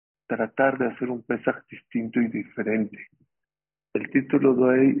tratar de hacer un Pesaj distinto y diferente. El título de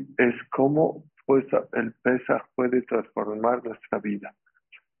hoy es ¿Cómo pues, el Pesaj puede transformar nuestra vida?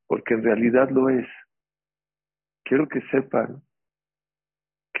 Porque en realidad lo es. Quiero que sepan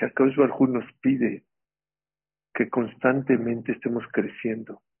que Akadosh Baruj Hu nos pide que constantemente estemos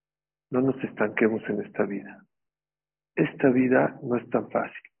creciendo, no nos estanquemos en esta vida. Esta vida no es tan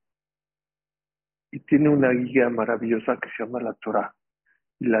fácil y tiene una guía maravillosa que se llama la Torah.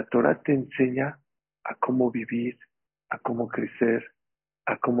 Y la Torah te enseña a cómo vivir, a cómo crecer,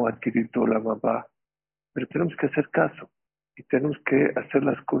 a cómo adquirir toda la mamá. Pero tenemos que hacer caso y tenemos que hacer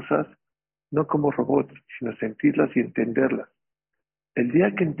las cosas no como robots, sino sentirlas y entenderlas. El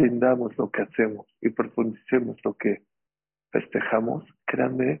día que entendamos lo que hacemos y profundicemos lo que festejamos,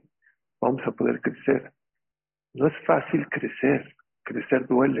 créanme, vamos a poder crecer. No es fácil crecer, crecer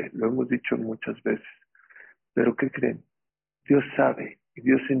duele, lo hemos dicho muchas veces, pero ¿qué creen? Dios sabe y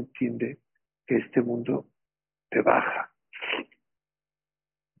Dios entiende que este mundo te baja,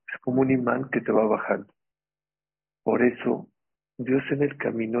 es como un imán que te va bajando. Por eso, Dios en el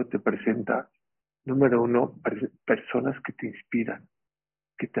camino te presenta, número uno, personas que te inspiran,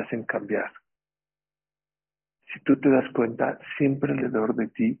 que te hacen cambiar. Si tú te das cuenta, siempre alrededor de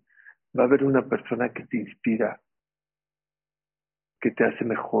ti va a haber una persona que te inspira, que te hace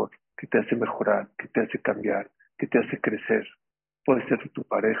mejor, que te hace mejorar, que te hace cambiar, que te hace crecer. Puede ser tu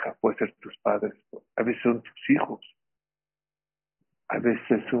pareja, puede ser tus padres, a veces son tus hijos, a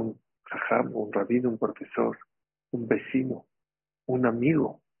veces un jajam, un rabino, un profesor, un vecino, un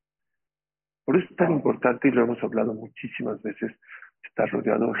amigo. Por eso es tan importante, y lo hemos hablado muchísimas veces, estar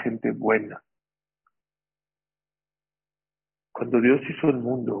rodeado de gente buena. Cuando Dios hizo el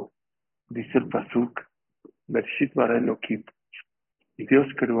mundo, dice el Pasuk, Bereshit bara Elohim, y Dios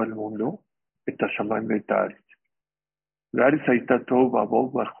creó el mundo, et hashamayim ve'et haaretz. V'haaretz hayta tohu va'avohu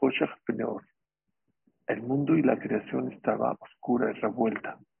v'choshech pnei. El mundo y la creación estaba oscura y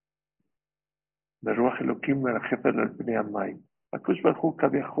revuelta. Beruach Elohim merajef al pnei hamayim. Akadosh Baruj Hu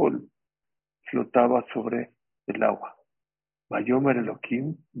kaviahol flotaba sobre el agua. Vayomer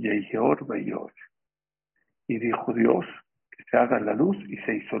Elohim yehi or veyor. Y dijo Dios que se haga la luz y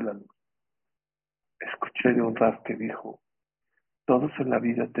se hizo la luz. Escuché de un rab que dijo, todos en la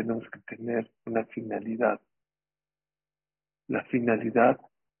vida tenemos que tener una finalidad. La finalidad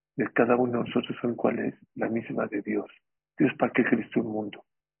de cada uno de nosotros son cuál es, la misma de Dios. Dios, ¿para qué creó un mundo?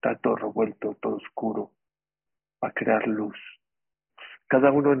 Está todo revuelto, todo oscuro, para crear luz.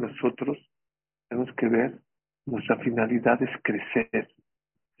 Cada uno de nosotros tenemos que ver, nuestra finalidad es crecer,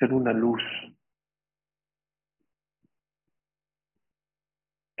 ser una luz.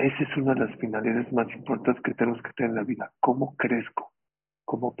 Esa es una de las finalidades más importantes que tenemos que tener en la vida. ¿Cómo crezco?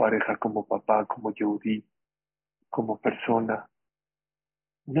 Como pareja, como papá, como yehudí, como persona.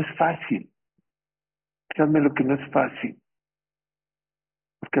 No es fácil. Créanme lo que no es fácil.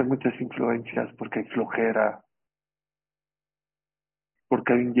 Porque hay muchas influencias, porque hay flojera,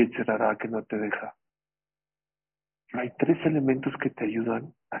 porque hay un yetzer hara que no te deja. Hay tres elementos que te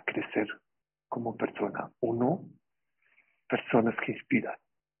ayudan a crecer como persona. Uno, personas que inspiran.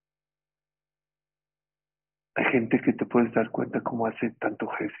 Hay gente que te puedes dar cuenta cómo hace tanto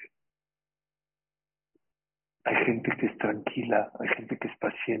jefe. Hay gente que es tranquila, hay gente que es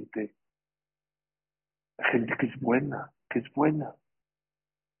paciente, hay gente que es buena, que es buena.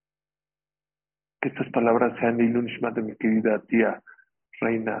 Que estas palabras sean Ilun Shma de mi querida tía,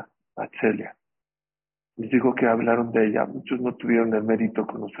 reina Atzelia. Les digo que hablaron de ella, muchos no tuvieron el mérito de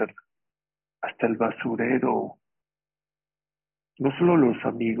conocerla. Hasta el basurero, no solo los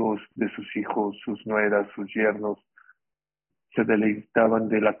amigos de sus hijos, sus nueras, sus yernos, se deleitaban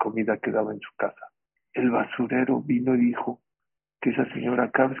de la comida que daba en su casa. El basurero vino y dijo que esa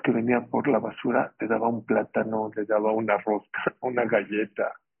señora cada vez que venía por la basura le daba un plátano, le daba una rosca, una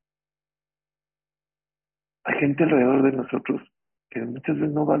galleta. Hay gente alrededor de nosotros que muchas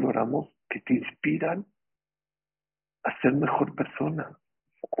veces no valoramos, que te inspiran a ser mejor persona.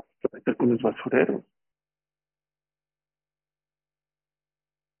 Ahorita con los basureros.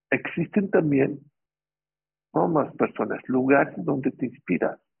 Existen también, no más personas, lugares donde te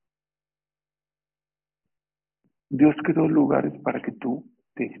inspiras. Dios creó lugares para que tú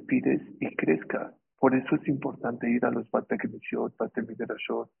te inspires y crezcas. Por eso es importante ir a los Bate Knesset, Bate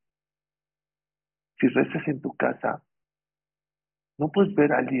Midrashot. Si rezas en tu casa, no puedes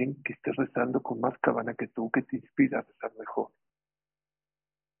ver a alguien que esté rezando con más cabana que tú, que te inspira a rezar mejor.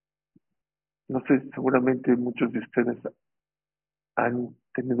 No sé, seguramente muchos de ustedes han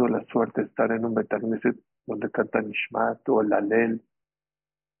tenido la suerte de estar en un Betagneset donde cantan Ishmat o el Alel.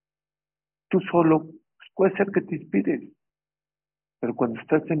 Tú solo, pues puede ser que te inspires. Pero cuando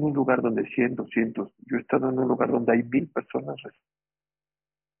estás en un lugar donde 100, 200, yo he estado en un lugar donde hay 1000 personas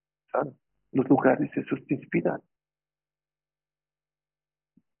rezando, los lugares esos te inspiran.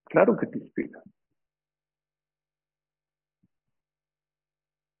 Claro que te inspiran.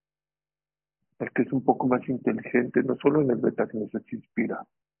 El que es un poco más inteligente, no solo en el Betacneset se inspira,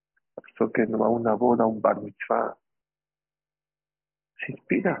 la persona que no va a una boda, a un bar mitzvah, se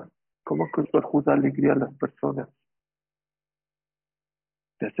inspira. ¿Cómo que eso da alegría a las personas?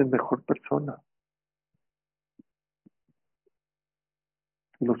 Te hacen mejor persona.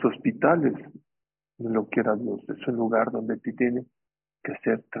 Los hospitales, no lo quiera Dios, es un lugar donde te tiene que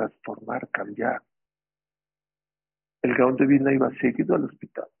hacer transformar, cambiar. El Gaón de Vilna iba seguido al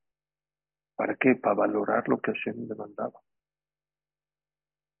hospital. ¿Para qué? Para valorar lo que Hashem le mandaba.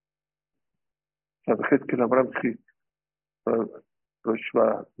 ¿Sabes que el Abraham, sí,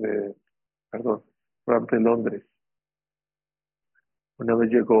 Roshua de, perdón, Abraham de Londres, una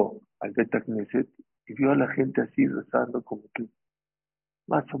vez llegó al Beta Knesset y vio a la gente así rezando como que,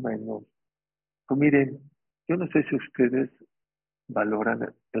 más o menos. Pues miren, yo no sé si ustedes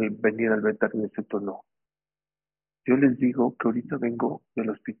valoran el venir al Beta Knesset o no. Yo les digo que ahorita vengo del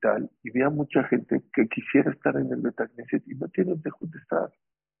hospital y vi a mucha gente que quisiera estar en el Beta Knesset y no tienen dónde estar.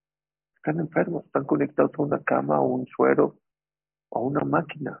 Están enfermos, están conectados a una cama, a un suero, a una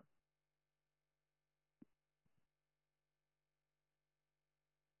máquina.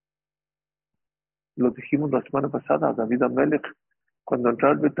 Lo dijimos la semana pasada, David Amelech, cuando entró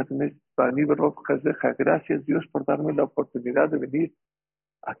al Betacnes, gracias Dios por darme la oportunidad de venir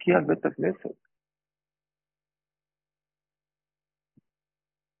aquí al Betacnes.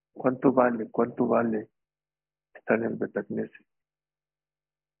 ¿Cuánto vale? ¿Cuánto vale estar en el Betacnes?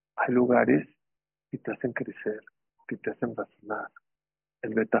 Hay lugares que te hacen crecer, que te hacen razonar.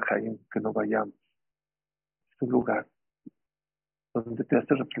 El Betajaim, que no vayamos. Es un lugar donde te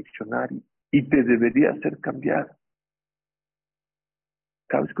hace reflexionar y te debería hacer cambiar.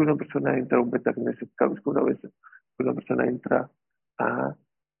 Cada vez que una persona entra a un Betacnes, cada vez que una persona entra a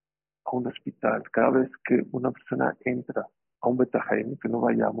un hospital, cada vez que una persona entra a un Betajaim, que no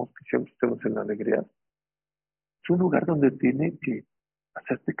vayamos, que siempre estemos en la alegría, es un lugar donde tiene que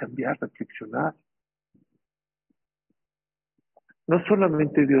hacerte cambiar, reflexionar. No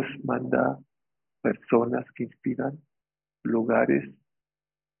solamente Dios manda personas que inspiran, lugares,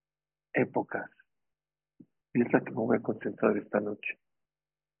 épocas, y es la que me voy a concentrar esta noche.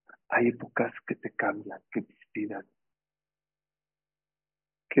 Hay épocas que te cambian, que te inspiran,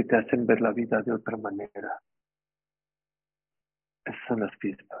 que te hacen ver la vida de otra manera. Esas son las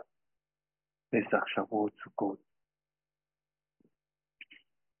fiestas. Pesaj, Shavuot, Sukkot.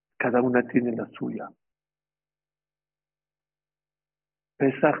 Cada una tiene la suya.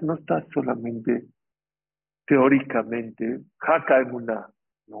 Pesaj no está solamente teóricamente, Haka Emuná.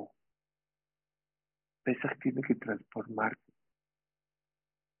 No, Pesaj tiene que transformarte.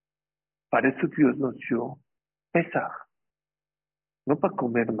 Para eso Dios nos dio Pesaj, no para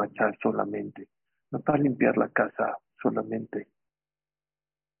comer machá solamente, no para limpiar la casa solamente,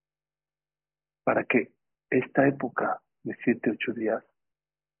 para que esta época de 7, 8 días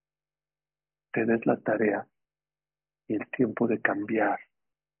te des la tarea y el tiempo de cambiar,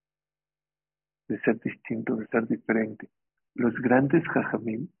 de ser distinto, de ser diferente. Los grandes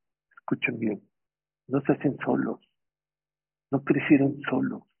jajamín, escuchen bien, no se hacen solos, no crecieron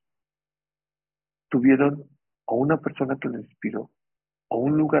solos, tuvieron o una persona que los inspiró, o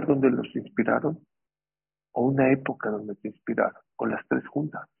un lugar donde los inspiraron, o una época donde te inspiraron, o las tres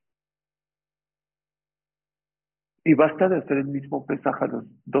juntas. Y basta de hacer el mismo pesaje a los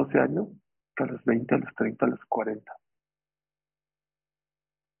 12 años que a los 20, a los 30, a los 40.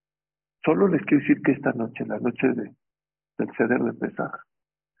 Solo les quiero decir que esta noche, la noche del ceder de Pesaj,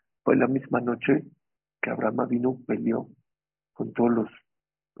 fue la misma noche que Abraham vino, peleó con todos los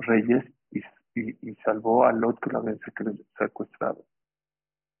reyes y salvó a Lot que lo habían secuestrado.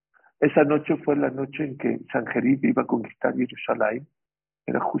 Esa noche fue la noche en que Sanjerib iba a conquistar Jerusalén.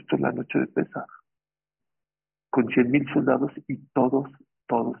 Era justo la noche de Pesaj, con 100,000 soldados y todos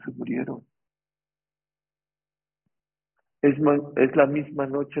se murieron. Es la misma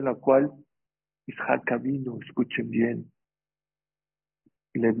noche en la cual Isaac vino, escuchen bien,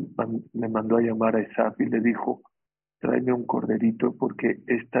 le mandó a llamar a Isaac y le dijo, tráeme un corderito porque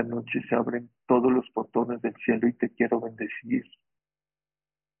esta noche se abren todos los portones del cielo y te quiero bendecir.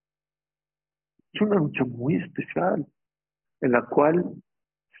 Es una noche muy especial en la cual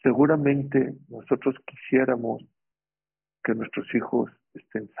seguramente nosotros quisiéramos que nuestros hijos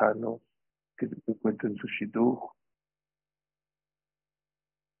estén sanos, que encuentren su shidduch.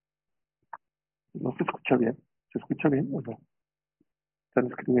 ¿No se escucha bien? ¿Se escucha bien o no? Están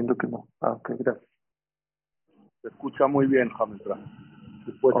escribiendo que no. Ah, ok, gracias. Se escucha muy bien, Hamilton.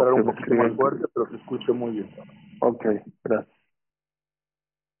 Se puede Ok, traer un me poquito más escriben que... fuerte, pero se escucha muy bien. Ok, gracias.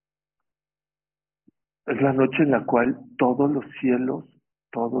 Es la noche en la cual todos los cielos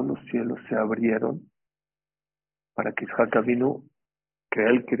se abrieron para que Isaac vino, que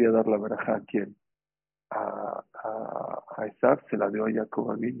él quería dar la veraja a quien, a Isaac, se la dio a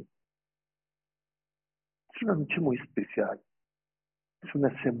Jacob vino. Es una noche muy especial, es una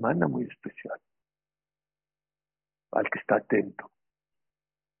semana muy especial al que está atento.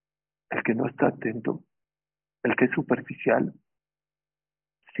 El que no está atento, el que es superficial,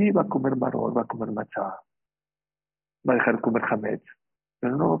 sí va a comer maror, va a comer machá, va a dejar de comer hametz,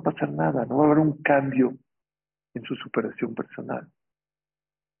 pero no va a pasar nada, no va a haber un cambio en su superación personal.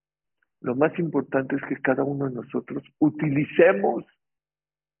 Lo más importante es que cada uno de nosotros utilicemos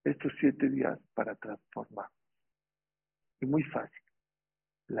estos 7 días para transformar. Y muy fácil.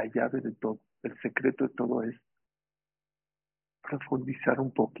 La llave de todo, el secreto de todo es profundizar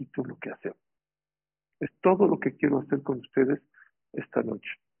un poquito en lo que hacemos. Es todo lo que quiero hacer con ustedes esta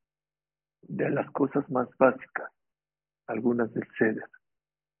noche. De las cosas más básicas, algunas del Seder,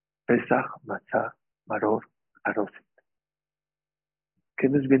 Pesaj, Matzah, Maror, Aroset. ¿Qué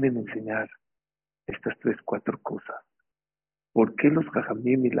nos vienen a enseñar estas 3, 4 cosas? ¿Por qué los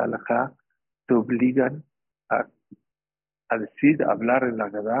Jajamim y la Halajá te obligan a, a decir, a hablar en la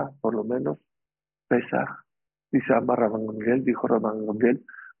Gadá, por lo menos, Pesaj? Dice Amar Rabban Gamliel, dijo Rabban Gamliel,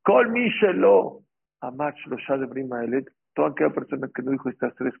 Kol mi shelo, Amar Shlosha de Brima Elet, toda aquella persona que no dijo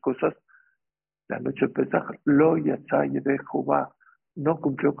estas 3 cosas, la noche de Pesaj, Lo Yatzá de Jehová, no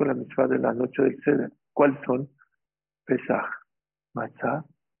cumplió con la mitzvah de la noche del Seder. ¿Cuáles son? Pesaj, Matzah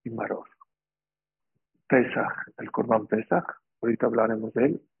y Maror. Pesaj, el Corban Pesaj, ahorita hablaremos de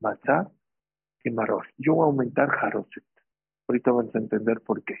él, Matzah y Maror. Yo voy a aumentar Haroset. Ahorita vamos a entender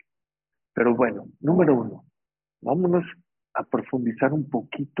por qué. Pero bueno, número 1, vámonos a profundizar un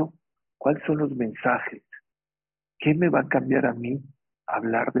poquito cuáles son los mensajes. ¿Qué me va a cambiar a mí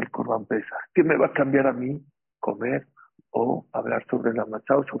hablar del Corban Pesaj? ¿Qué me va a cambiar a mí comer o hablar sobre la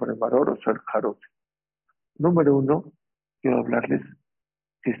matzá o sobre el maror o sobre el jarot? Número 1, quiero hablarles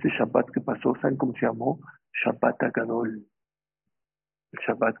que este Shabbat que pasó, ¿saben cómo se llamó? Shabbat Agadol, el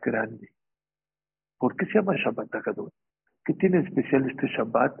Shabbat grande. ¿Por qué se llama Shabbat Agadol? ¿Qué tiene especial este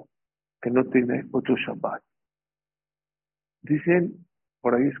Shabbat que no tiene otro Shabbat? Dicen,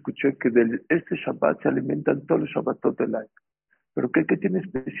 por ahí escuché que de este Shabbat se alimentan todos los Shabbatot del año. ¿Pero qué tiene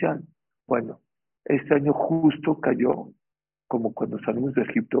especial? Bueno, este año justo cayó, como cuando salimos de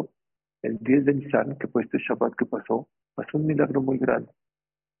Egipto, el 10 de Nisan, que fue este Shabbat que pasó un milagro muy grande.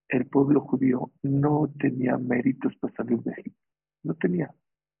 El pueblo judío no tenía méritos para salir de Egipto. No tenía.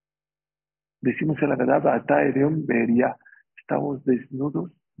 Decimos en la verdad, Ata Ereon vería, estábamos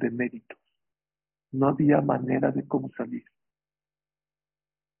desnudos de méritos. No había manera de cómo salir.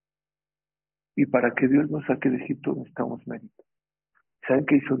 Y para que Dios nos saque de Egipto necesitamos méritos. ¿Saben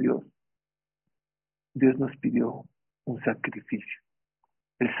qué hizo Dios? Dios nos pidió un sacrificio.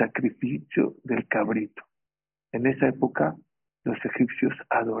 El sacrificio del cabrito. En esa época, los egipcios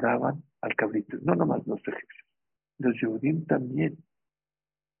adoraban al cabrito. No nomás los egipcios. Los judíos también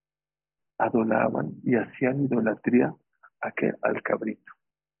adoraban y hacían idolatría al cabrito.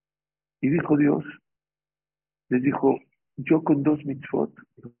 Y dijo Dios, les dijo, yo con 2 mitzvot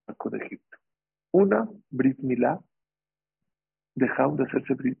los saco de Egipto. Una, Brit Milá, dejaron de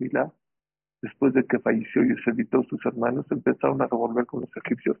hacerse Brit Milá. Después de que falleció Yosef y todos sus hermanos, empezaron a revolver con los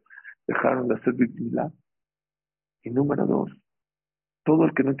egipcios, dejaron de hacer Brit Milá. Y número 2, todo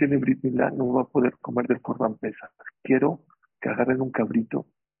el que no tiene Brit Milá no va a poder comer del Corban Pesaj. Quiero que agarren un cabrito,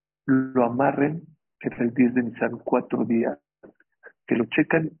 lo amarren, que es el 10 de Nisan, 4 días, que lo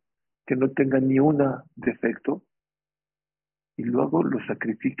checan, que no tenga ni un defecto, y luego lo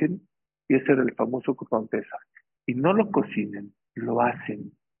sacrifiquen, y ese era el famoso Corban Pesaj. Y no lo cocinen, lo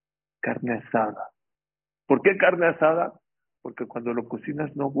hacen, carne asada. ¿Por qué carne asada? Porque cuando lo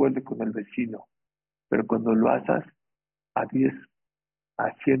cocinas no huele con el vecino, pero cuando lo asas a 10,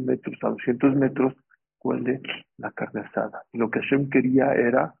 a 100 metros, a 200 metros, huele la carne asada. Y lo que Hashem quería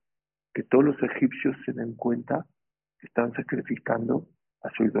era que todos los egipcios se den cuenta que están sacrificando a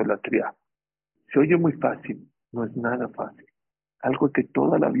su idolatría. Se oye muy fácil, no es nada fácil. Algo que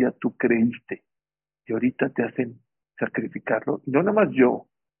toda la vida tú creíste y ahorita te hacen sacrificarlo. Y no nada más yo,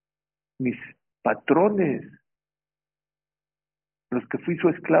 mis patrones, los que fui su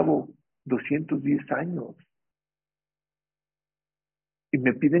esclavo 210 años, y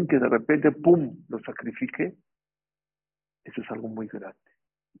me piden que de repente, ¡pum!, lo sacrifique. Eso es algo muy grande.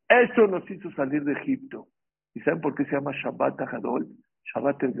 Eso nos hizo salir de Egipto. ¿Y saben por qué se llama Shabbat Hadol?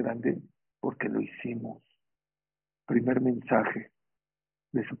 Shabbat es grande porque lo hicimos. Primer mensaje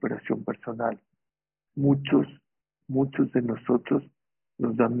de superación personal. Muchos, muchos de nosotros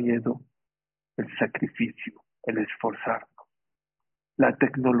nos da miedo el sacrificio, el esforzarnos. La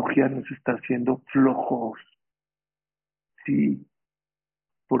tecnología nos está haciendo flojos. Sí,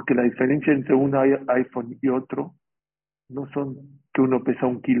 porque la diferencia entre un iPhone y otro no son que uno pesa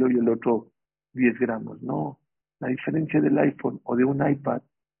 1 kilo y el otro 10 gramos. No, la diferencia del iPhone o de un iPad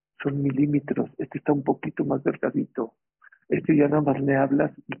son milímetros. Este está un poquito más delgadito. Este ya nada más le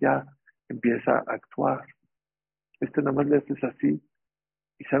hablas y ya empieza a actuar. Este nada más le haces así.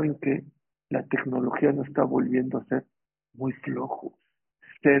 ¿Y saben qué? La tecnología nos está volviendo a ser muy flojos.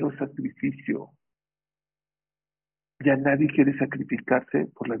 Cero sacrificio. Ya nadie quiere sacrificarse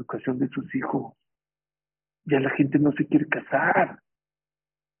por la educación de sus hijos. Ya la gente no se quiere casar.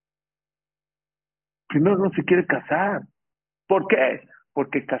 Primero no se quiere casar. ¿Por qué?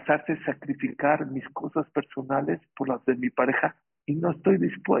 Porque casarse es sacrificar mis cosas personales por las de mi pareja y no estoy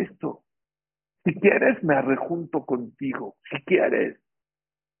dispuesto. Si quieres, me arrejunto contigo. Si quieres.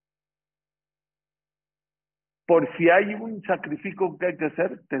 Por si hay un sacrificio que hay que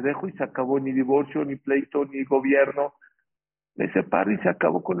hacer, te dejo y se acabó. Ni divorcio, ni pleito, ni gobierno. Me separo y se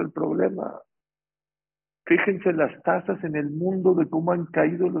acabó con el problema. Fíjense las tasas en el mundo de cómo han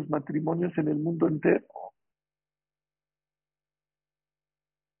caído los matrimonios en el mundo entero.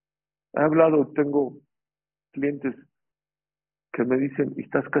 He hablado, tengo clientes que me dicen,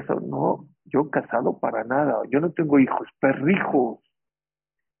 ¿estás casado? No, yo casado para nada. Yo no tengo hijos, perrijos.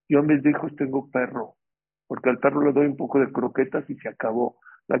 Yo en vez de hijos tengo perro. Porque al perro le doy un poco de croquetas y se acabó.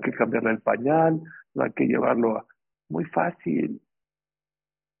 No hay que cambiarle el pañal, no hay que llevarlo a... Muy fácil.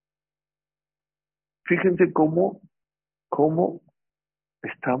 Fíjense cómo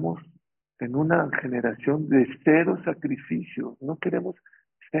estamos en una generación de cero sacrificios. No queremos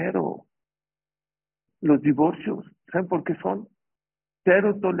cero. Los divorcios, ¿saben por qué son?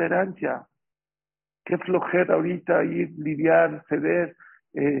 Cero tolerancia. Qué flojera ahorita ir, lidiar, ceder,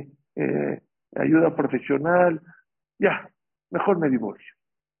 eh, eh, ayuda profesional. Ya, mejor me divorcio.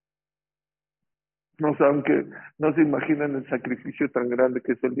 No saben que, no se imaginan el sacrificio tan grande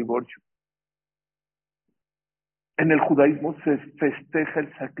que es el divorcio. En el judaísmo se festeja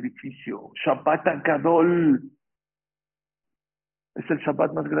el sacrificio. Shabbat Gadol es el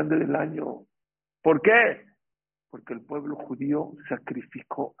Shabbat más grande del año. ¿Por qué? Porque el pueblo judío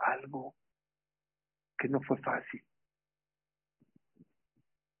sacrificó algo que no fue fácil.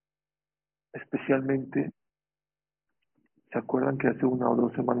 Especialmente, ¿se acuerdan que hace 1 o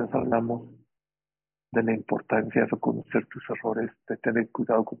 2 semanas hablamos de la importancia de reconocer tus errores, de tener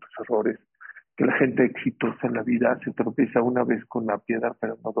cuidado con tus errores? Que la gente exitosa en la vida se tropieza una vez con la piedra,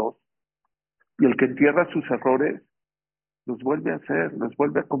 pero no dos. Y el que entierra sus errores, los vuelve a hacer, los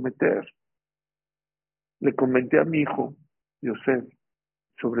vuelve a cometer. Le comenté a mi hijo, Joseph,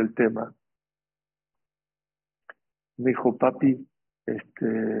 sobre el tema. Me dijo, papi,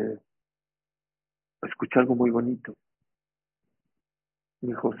 escuché algo muy bonito. Me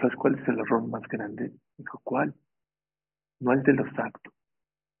dijo, ¿sabes cuál es el error más grande? Me dijo, ¿cuál? No el de los actos,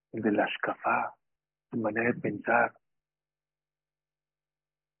 el de la ashkafá, tu manera de pensar.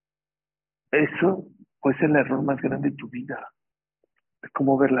 Eso puede ser el error más grande de tu vida. Es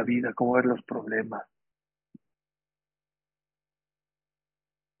cómo ver la vida, cómo ver los problemas.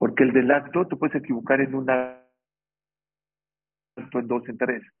 Porque el del acto, tú puedes equivocar en un acto, en dos, en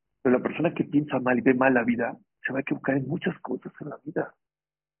tres. Pero la persona que piensa mal y ve mal la vida, se va a equivocar en muchas cosas en la vida.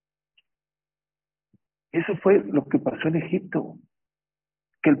 Eso fue lo que pasó en Egipto.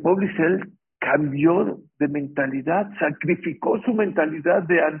 Que el pueblo Israel cambió de mentalidad, sacrificó su mentalidad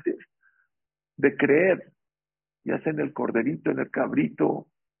de antes, de creer, ya sea en el corderito, en el cabrito,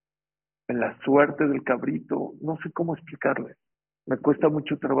 en la suerte del cabrito, no sé cómo explicarle. Me cuesta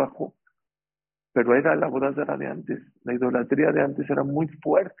mucho trabajo, pero era la bodazara de antes, la idolatría de antes era muy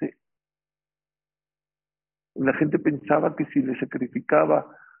fuerte. La gente pensaba que si le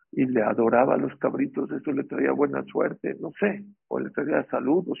sacrificaba y le adoraba a los cabritos, eso le traía buena suerte, no sé, o le traía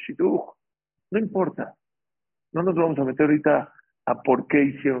salud o shidduch, no importa. No nos vamos a meter ahorita a por qué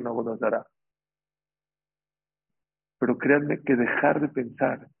hicieron la bodazara. Pero créanme que dejar de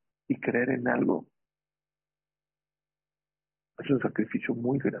pensar y creer en algo es un sacrificio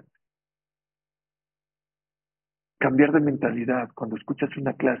muy grande. Cambiar de mentalidad cuando escuchas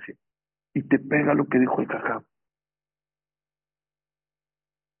una clase y te pega lo que dijo el jajam.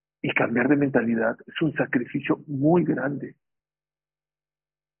 Y cambiar de mentalidad es un sacrificio muy grande.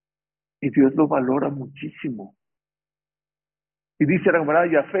 Y Dios lo valora muchísimo. Y dice la Gemara,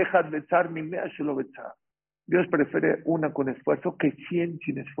 Yafejad Betzar Mimea Shelo Betzar. Dios prefiere una con esfuerzo que 100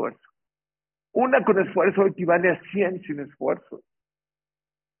 sin esfuerzo. Una con esfuerzo equivale a 100 sin esfuerzo.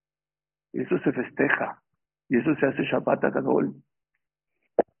 Y eso se festeja. Y eso se hace Shabbat Gadol.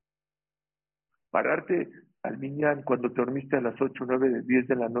 Pararte al minyan cuando te dormiste a las 8, 9, 10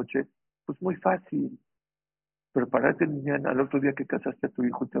 de la noche, pues muy fácil. Pero pararte al minyan al otro día que casaste a tu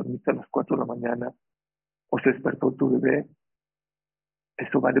hijo, te dormiste a las 4 de la mañana, o se despertó tu bebé,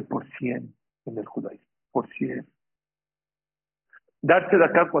 eso vale por 100 en el judaísmo. Por 100. Darse de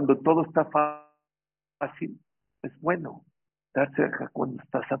acá cuando todo está fácil es bueno. Darse de acá cuando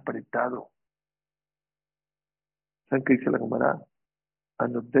estás apretado. ¿Saben qué dice la Gemara?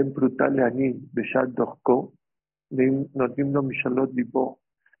 Anoten brutale anim, beshad dohko, notim no mishalot libo.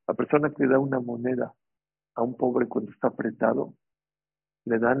 La persona que da una moneda a un pobre cuando está apretado,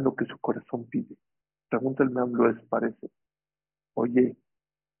 le dan lo que su corazón pide. Pregúntale a Luis, parece. Oye,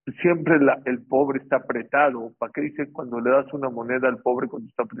 siempre el pobre está apretado. ¿Para qué dice cuando le das una moneda al pobre cuando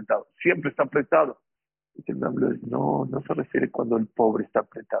está apretado? Siempre está apretado. Dice el Luis, no, no se refiere cuando el pobre está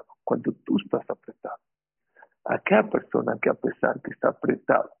apretado, cuando tú estás apretado. Aquella persona que a pesar que está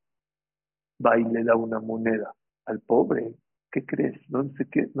apretado, va y le da una moneda al pobre, ¿qué crees? No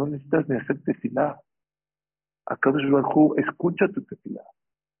necesitas ni hacer tefilá. Akadosh Baruj Hu escucha tu tefilá,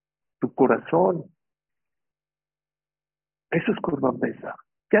 tu corazón. Eso es Korban Pesaj.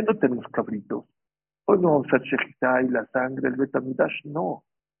 Ya no tenemos cabritos. Hoy no vamos a hacer shejitá y la sangre, el betamidash, no.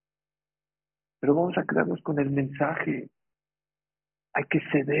 Pero vamos a quedarnos con el mensaje. Hay que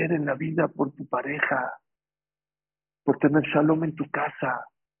ceder en la vida por tu pareja, por tener shalom en tu casa.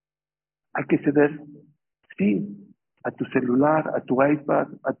 Hay que ceder, sí, a tu celular, a tu iPad,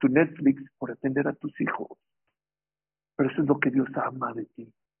 a tu Netflix, por atender a tus hijos. Pero eso es lo que Dios ama de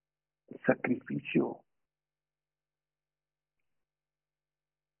ti, el sacrificio.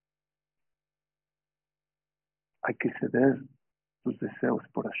 Hay que ceder tus deseos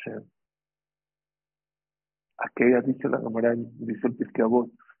por Hashem. Aquella, dice la Gemara, dice el Pirkei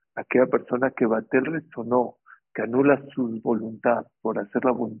Avot, aquella persona que batel resonó, que anula su voluntad por hacer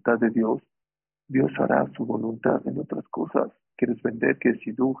la voluntad de Dios, Dios hará su voluntad en otras cosas. ¿Quieres vender? ¿Quieres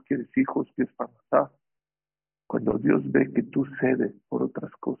shidduch? ¿Quieres hijos? ¿Quieres parnasá? Cuando Dios ve que tú cedes por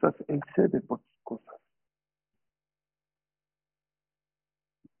otras cosas, Él cede por tus cosas.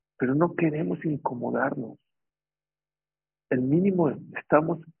 Pero no queremos incomodarnos.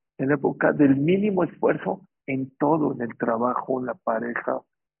 Estamos en la época del mínimo esfuerzo en todo, en el trabajo, en la pareja,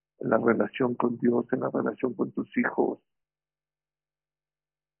 en la relación con Dios, en la relación con tus hijos.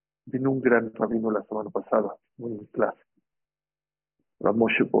 Vino un gran rabino la semana pasada, en mi clase,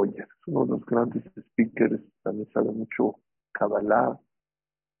 Ramoshe Boyer, es uno de los grandes speakers, también sabe mucho Kabbalah.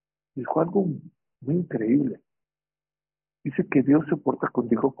 Dijo algo muy increíble. Dice que Dios se porta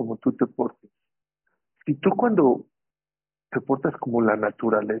contigo como tú te portes. Y tú cuando te portas como la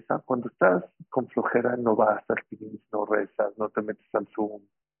naturaleza, cuando estás con flojera no vas al Kiddush, no rezas, no te metes al Zoom.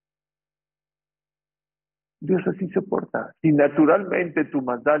 Dios así se porta. Si naturalmente tu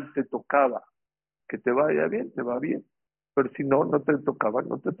mandal te tocaba que te vaya bien, te va bien. Pero si no, no te tocaba,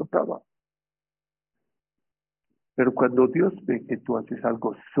 no te tocaba. Pero cuando Dios ve que tú haces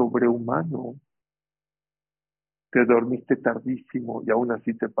algo sobrehumano, te dormiste tardísimo y aún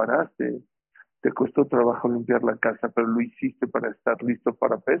así te paraste, te costó trabajo limpiar la casa, pero lo hiciste para estar listo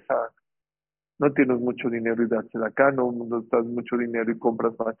para Pesaj. No tienes mucho dinero y dársela acá, no estás mucho dinero y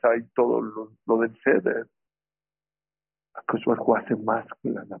compras matzá y todo lo del ceder. Akadosh Baruj Hu hace más que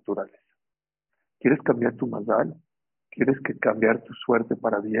la naturaleza. ¿Quieres cambiar tu mazal? ¿Quieres que cambiar tu suerte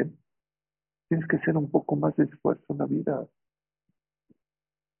para bien? Tienes que hacer un poco más de esfuerzo en la vida.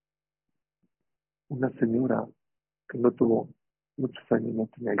 Una señora que no tuvo muchos años, no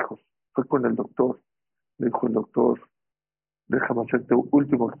tenía hijos, fue con el doctor. Le dijo el doctor, déjame hacerte un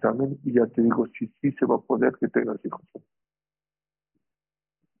último examen y ya te digo si sí se va a poder que tengas hijos.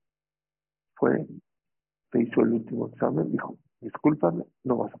 Fue, se hizo el último examen, dijo, discúlpame,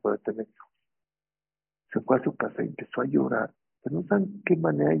 no vas a poder tener hijos. Se fue a su casa y empezó a llorar, pero no saben qué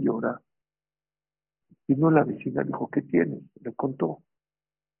manera de llorar. Vino la vecina, le dijo, ¿qué tienes? Le contó.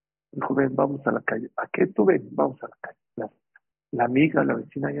 Dijo, ven, vamos a la calle. ¿A qué tú ven? Vamos a la calle. La amiga, la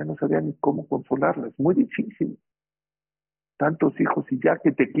vecina ya no sabía ni cómo consolarla. Es muy difícil. Tantos hijos y ya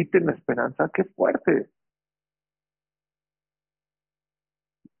que te quiten la esperanza, qué fuerte.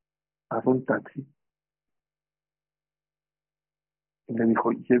 Agarró un taxi y le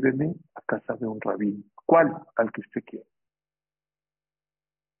dijo, lléveme a casa de un rabino. ¿Cuál? Al que usted quiera.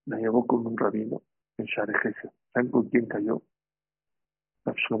 La llevó con un rabino en Sharejesed. ¿Saben con quién cayó?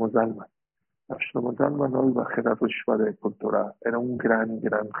 Shlomo Zalman. Shlomo Zalman no iba a Gerardo Shvade con Torah. Era un gran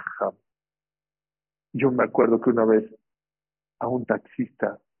jajam. Yo me acuerdo que una vez a un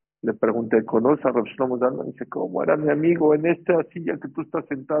taxista le pregunté, ¿conoce a Rav Shlomo Zalman? Y dice, ¿cómo? Era mi amigo en esta silla que tú estás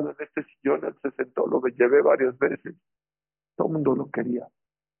sentado, en este sillón, él se sentó, lo llevé varias veces. Todo el mundo lo quería.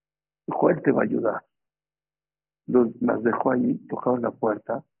 Dijo, él te va a ayudar. Las dejó ahí, tocaron la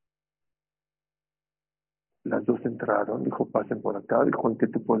puerta, las dos entraron, dijo, pasen por acá, dijo, ¿en qué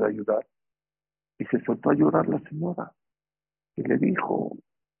te puedo ayudar? Y se soltó a llorar la señora. Y le dijo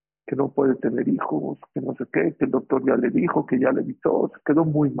que no puede tener hijos, que no sé qué, que el doctor ya le dijo, que ya le evitó, se quedó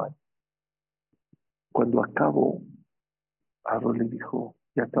muy mal. Cuando acabó, Aaron le dijo,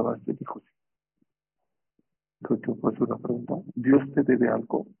 ¿ya acabaste? Dijo, sí. Dijo, ¿te puedo hacer una pregunta? ¿Dios te debe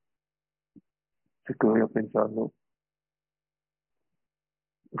algo? Se quedó ya pensando.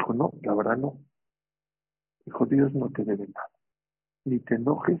 Dijo, no, la verdad no. Dijo, Dios no te debe nada. Ni te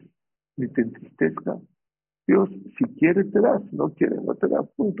enojes, ni te entristezcas. Dios, si quiere te da, si no quiere no te da,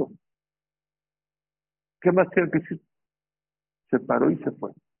 punto. ¿Qué más tiene que decir? Se paró y se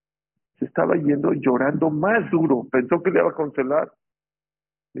fue. Se estaba yendo llorando más duro. Pensó que le iba a consolar.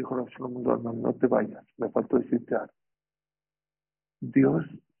 Dijo, no, no te vayas. Me faltó decirte algo. Dios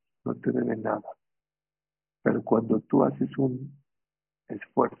no te debe nada. Pero cuando tú haces un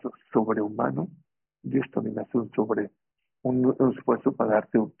esfuerzo sobrehumano, Dios también hace un esfuerzo para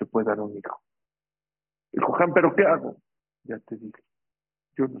te puede dar un hijo. Dijo, Han, ¿pero qué hago? Ya te dije,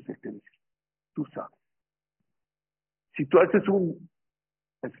 yo no sé qué decir. Tú sabes. Si tú haces un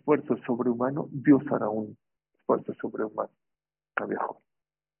esfuerzo sobrehumano, Dios hará un esfuerzo sobrehumano. Viejo.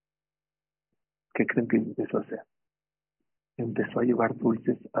 ¿Qué creen que empezó a hacer? Empezó a llevar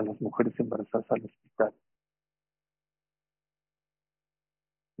dulces a las mujeres embarazadas al hospital.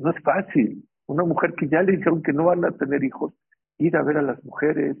 No es fácil. Una mujer que ya le dijeron que no van a tener hijos, ir a ver a las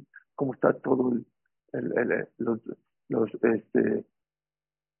mujeres, cómo está todo los, este,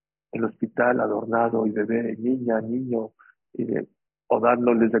 el hospital adornado y bebé, niña, niño, o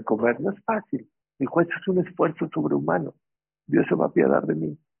dándoles de comer, no es fácil. Dijo, eso es un esfuerzo sobrehumano. Dios se va a apiadar de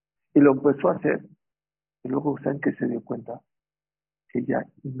mí. Y lo empezó a hacer. Y luego, ¿saben qué se dio cuenta? Que ella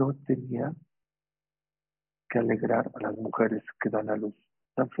no tenía que alegrar a las mujeres que dan a luz.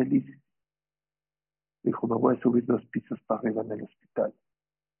 Están felices. Dijo, me voy a subir 2 pisos para arriba en el hospital.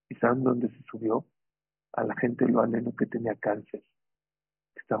 ¿Y saben dónde se subió? A la gente lo aleno que tenía cáncer,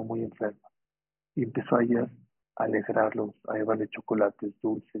 que estaba muy enferma. Y empezó a ella a alegrarlos, a llevarle chocolates,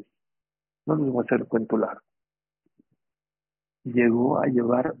 dulces. No les voy a hacer el cuento largo. Llegó a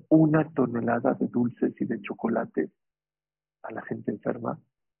llevar 1 tonelada de dulces y de chocolates a la gente enferma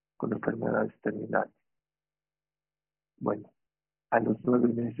con enfermedades terminales. Bueno, a los 9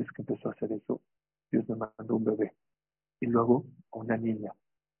 meses que empezó a hacer eso, Dios me mandó un bebé. Y luego a una niña.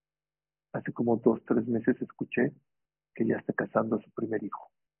 Hace como 2, 3 meses escuché que ya está casando a su primer hijo.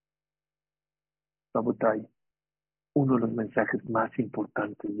 Sabotay, uno de los mensajes más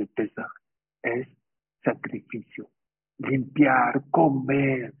importantes de Pesaj es sacrificio. Limpiar,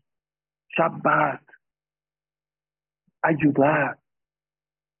 comer, Shabbat, ayudar.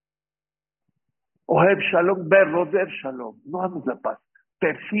 Oheb Shalom, Berroder Shalom. No ames la paz.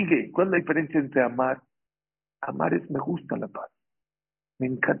 Persigue. ¿Cuál es la diferencia entre amar? Amar es me gusta la paz. Me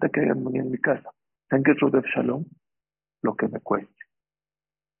encanta que haya armonía en mi casa. ¿Saben qué es Roder Shalom? Lo que me cueste.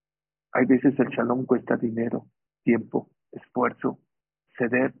 Hay veces el Shalom cuesta dinero, tiempo, esfuerzo,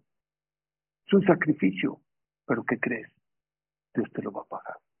 ceder. Es un sacrificio. ¿Pero qué crees? Dios te lo va a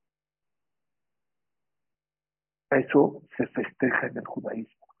pagar. Eso se festeja en el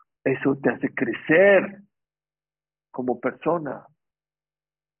judaísmo. Eso te hace crecer como persona.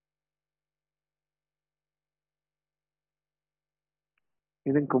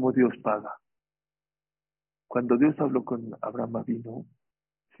 Miren cómo Dios paga. Cuando Dios habló con Abraham Avinu,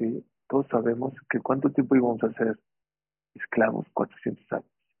 ¿sí? Todos sabemos que cuánto tiempo íbamos a ser esclavos, 400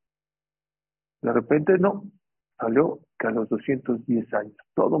 años. De repente no, salió que a los 210 años.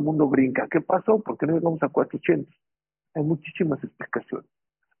 Todo el mundo brinca. ¿Qué pasó? ¿Por qué no llegamos a 400? Hay muchísimas explicaciones.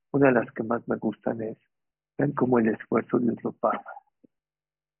 Una de las que más me gustan es, ven cómo el esfuerzo Dios lo paga.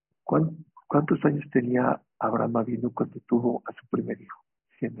 ¿Cuántos años tenía Abraham Avinu cuando tuvo a su primer hijo?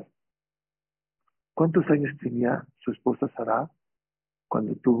 100 años. ¿Cuántos años tenía su esposa Sara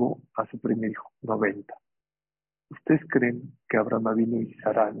cuando tuvo a su primer hijo? 90. ¿Ustedes creen que Abraham Avinu y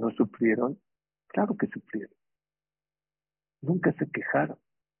Sara no sufrieron? Claro que sufrieron. Nunca se quejaron.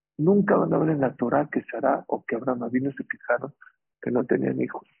 Nunca van a ver en la Torah que Sara o que Abraham Avinu se quejaron que no tenían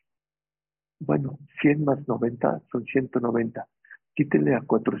hijos. Bueno, 100 más 90 son 190. Quítenle a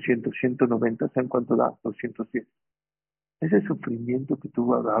 400, 190, ¿saben cuánto da? 210. Ese sufrimiento que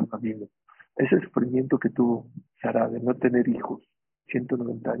tuvo Abraham Avinu, ese sufrimiento que tuvo Sara de no tener hijos,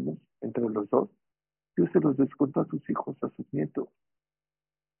 190 años entre los dos, Dios se los descontó a sus hijos, a sus nietos.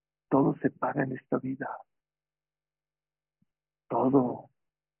 Todo se paga en esta vida. Todo.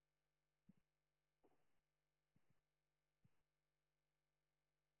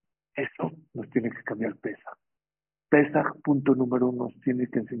 Eso nos tiene que cambiar Pesaj. Pesaj, punto número uno, nos tiene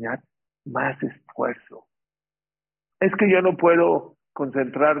que enseñar más esfuerzo. Es que yo no puedo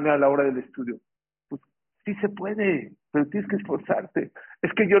concentrarme a la hora del estudio. Pues sí se puede, pero tienes que esforzarte.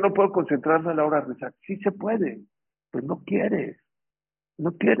 Es que yo no puedo concentrarme a la hora de rezar. Sí se puede, pero no quieres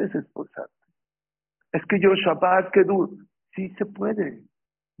esforzarte. Es que yo Shabbat, que duro. Sí se puede,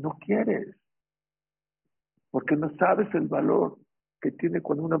 no quieres, porque no sabes el valor que tiene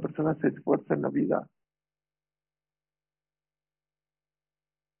cuando una persona se esfuerza en la vida.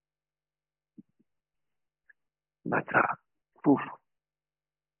 Matzah, uf,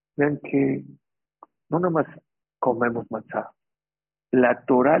 vean que no nada más comemos matzah. La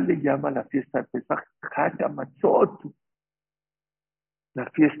Torah le llama a la fiesta de Pesaj Chag Matzot, la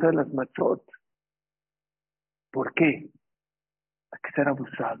fiesta de las matzot. ¿Por qué? Hay que ser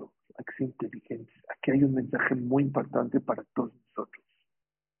abusados, hay que ser inteligentes. Aquí hay un mensaje muy importante para todos nosotros.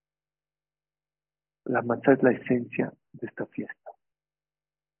 La matzah es la esencia de esta fiesta.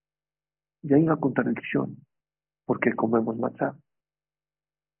 Y hay una contradicción, porque comemos matzah.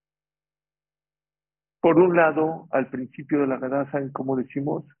 Por un lado, al principio de la Gadá, ¿saben cómo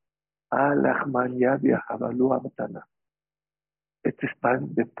decimos? Alahmanya de Ahabalu Abatana. Este es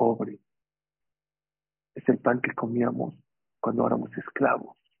pan de pobre. Es el pan que comíamos cuando éramos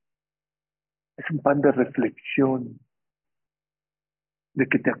esclavos. Es un pan de reflexión, de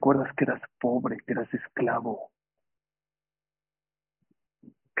que te acuerdas que eras pobre, que eras esclavo,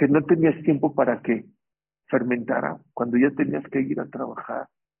 que no tenías tiempo para que fermentara cuando ya tenías que ir a trabajar.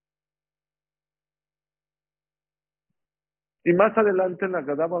 Y más adelante en la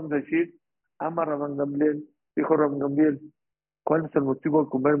Gadá vamos a decir, Ama Rabban Gamliel, dijo Rabban Gamliel, ¿cuál es el motivo de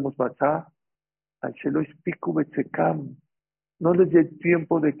comer matzá? Al Shelois Piku Betzekam. No les dio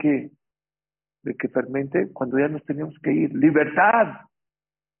tiempo de que fermente cuando ya nos teníamos que ir. ¡Libertad!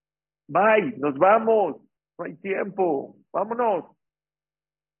 ¡Bye! ¡Nos vamos! No hay tiempo. ¡Vámonos!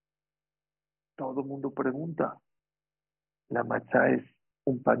 Todo el mundo pregunta. ¿La matzá es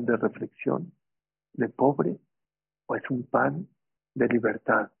un pan de reflexión, de pobre, o es un pan de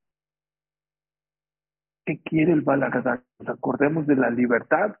libertad? ¿Qué quiere el Balagadán? ¿Nos acordemos de la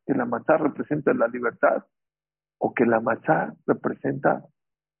libertad, que la matzá representa la libertad, o que la matzá representa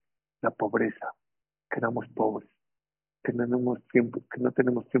la pobreza, que éramos pobres, que no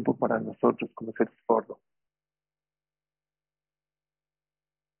tenemos tiempo para nosotros como seres gordos?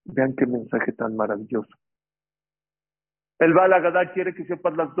 Vean qué mensaje tan maravilloso. El Balagadán quiere que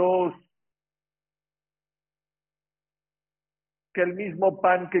sepas las dos, que el mismo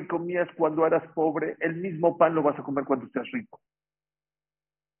pan que comías cuando eras pobre, el mismo pan lo vas a comer cuando seas rico.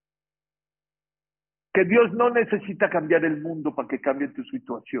 Que Dios no necesita cambiar el mundo para que cambie tu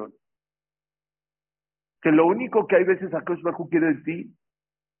situación. Que lo único que hay veces Akadosh Baruj Hu quiere de ti,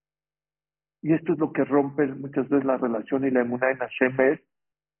 y esto es lo que rompe muchas veces la relación y la emuná en Hashem, es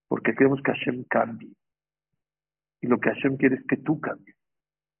porque queremos que Hashem cambie. Y lo que Hashem quiere es que tú cambies.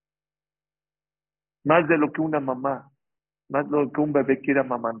 Más de lo que una mamá, más de lo que un bebé quiere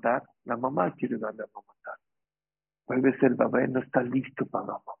amamantar, la mamá quiere darle a amamantar. A veces el bebé no está listo para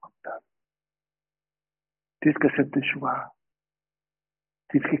amamantar. Tienes que hacer teshuva.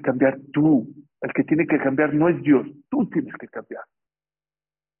 Tienes que cambiar tú. El que tiene que cambiar no es Dios, tú tienes que cambiar.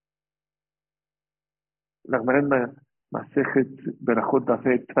 La Gemara Masejet Berajot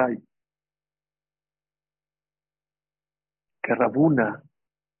Dafe trae que Rabuna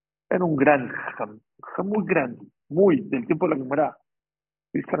era un gran jajam, muy grande, muy del tiempo de la Gemara.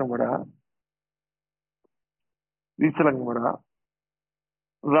 Dice la Gemara, dice la Gemara,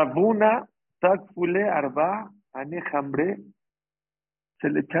 Rabuna Takfule Arba Anejambre, se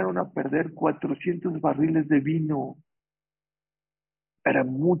le echaron a perder 400 barriles de vino. Era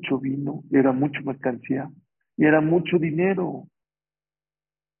mucho vino, era mucha mercancía y era mucho dinero.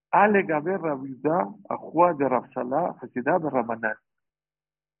 Ale Gaber Rabida, Ajua de Rapsalá, Hasidá de Rabanán.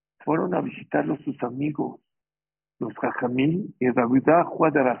 Fueron a visitarlos sus amigos, los Jajamín y Rabida Ajua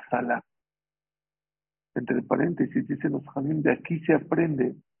de Rapsalá. Entre paréntesis, dicen los Jajamín, de aquí se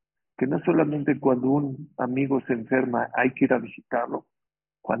aprende que no solamente cuando un amigo se enferma hay que ir a visitarlo,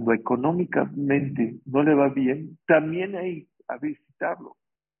 cuando económicamente no le va bien, también hay a visitarlo.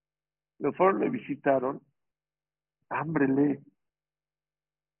 Lo fueron, le visitaron, hámbrele,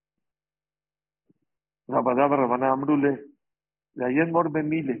 Rabadaba, Rabaná, Amrule, de allá en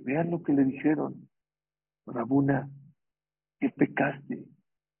Morbemile, vean lo que le dijeron. Rabuna, ¿qué pecaste?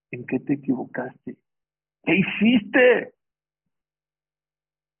 ¿En qué te equivocaste? ¿Qué hiciste?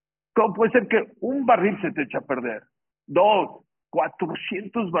 ¿Cómo puede ser que un barril se te echa a perder? Dos,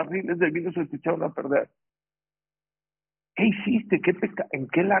 400 barriles de vino se te echaron a perder. ¿Qué hiciste? ¿En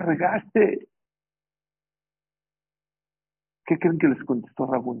qué la regaste? ¿Qué creen que les contestó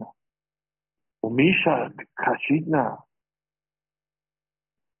Rabuna? Umisha, Hashidna,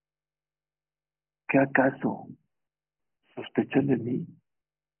 ¿qué acaso sospechan de mí?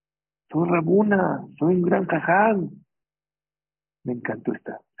 Soy Rabuna, soy un gran caján. Me encantó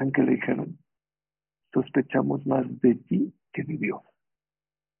esta. ¿Saben qué le dijeron? Sospechamos más de ti que de Dios.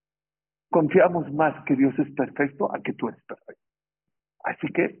 Confiamos más que Dios es perfecto a que tú eres perfecto. Así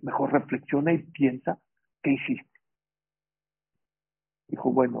que mejor reflexiona y piensa qué hiciste.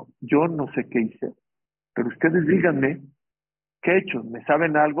 Dijo, bueno, yo no sé qué hice, pero ustedes díganme, ¿qué he hecho? ¿Me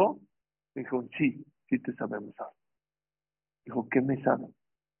saben algo? Dijo, sí, sí te sabemos algo. Dijo, ¿qué me saben?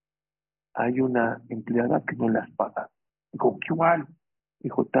 Hay una empleada que no las paga. Dijo, ¿qué igual?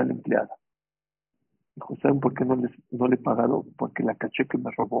 Dijo, tal empleada. Dijo, ¿saben por qué no le he pagado? Porque la caché que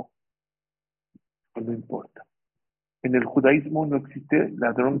me robó. Pues no importa. En el judaísmo no existe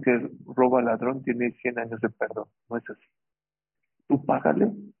ladrón que roba a ladrón, tiene 100 años de perdón. No es así. Tú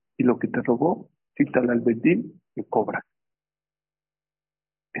págale y lo que te robó, cítala al bedín y cobra.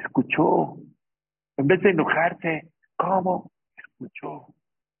 Escuchó. En vez de enojarse, ¿cómo? Escuchó.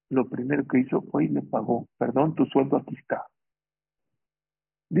 Lo primero que hizo fue y le pagó. Perdón, tu sueldo aquí está.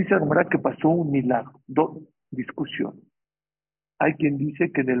 Dice Gemara que pasó un milagro. Dos, discusión. Hay quien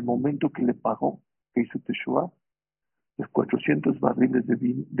dice que en el momento que le pagó, que hizo Teshua, los 400 barriles de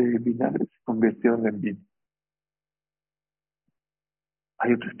vinagre se convirtieron en vino.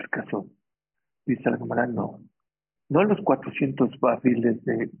 Hay otra explicación. Dice la Gemara, no. No los 400 barriles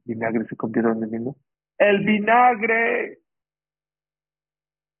de vinagre se convirtieron en vino. ¡El vinagre!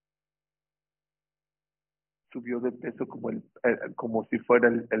 Subió de peso como si fuera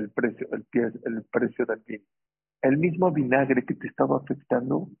el precio del vino. El mismo vinagre que te estaba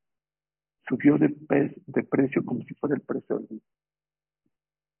afectando subió de precio como si fuera el precio del vino.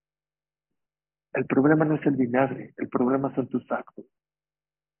 El problema no es el vinagre, el problema son tus actos.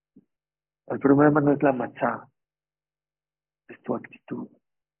 El problema no es la machá, es tu actitud.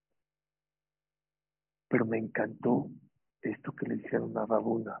 Pero me encantó esto que le dijeron a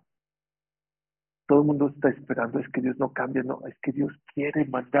Rabuna. Todo el mundo está esperando, es que Dios no cambia, no, es que Dios quiere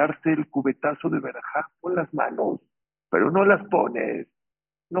mandarte el cubetazo de verajá con las manos, pero no las pones,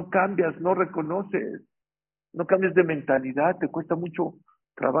 no cambias, no reconoces, no cambias de mentalidad, te cuesta mucho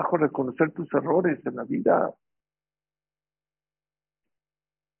trabajo reconocer tus errores en la vida.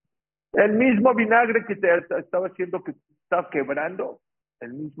 El mismo vinagre que te estaba haciendo que te estaba quebrando,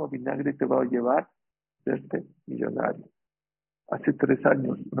 el mismo vinagre te va a llevar a este millonario. Hace 3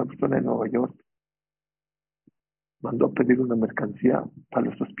 años, una persona en Nueva York mandó a pedir una mercancía a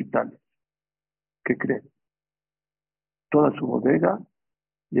los hospitales. ¿Qué creen? Toda su bodega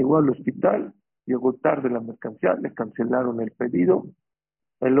llegó al hospital, llegó tarde la mercancía, le cancelaron el pedido,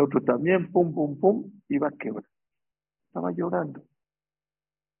 el otro también, pum, pum, pum, iba a quebrar. Estaba llorando.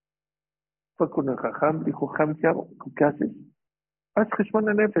 Fue con el jajam, dijo, Jam, ¿qué hago? ¿Qué haces? Haz Heshbon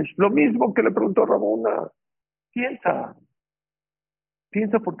Nefesh. Lo mismo que le preguntó Ramona. Piensa,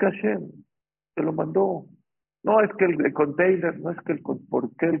 piensa por qué Hashem te lo mandó. No es que el container, no es que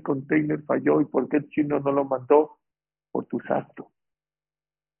por qué el container falló y por qué el chino no lo mandó por tus actos.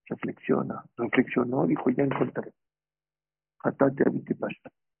 Reflexiona, reflexionó, dijo, ya encontré. Jatate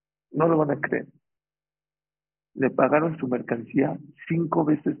Abitipashta. No lo van a creer. Le pagaron su mercancía 5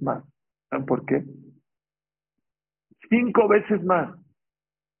 veces más. ¿Saben por qué? 5 veces más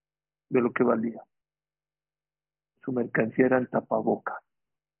de lo que valía. Su mercancía eran tapabocas.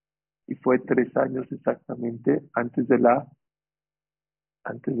 Y fue 3 años exactamente antes de la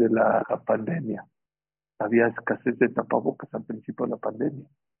pandemia. Había escasez de tapabocas al principio de la pandemia.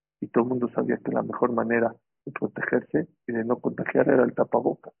 Y todo el mundo sabía que la mejor manera de protegerse y de no contagiar era el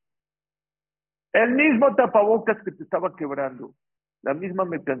tapabocas. El mismo tapabocas que te estaba quebrando, la misma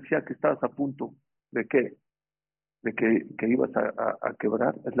mercancía que estabas a punto de que ibas a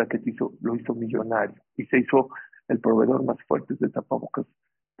quebrar, es la que lo hizo millonario y se hizo el proveedor más fuerte de tapabocas,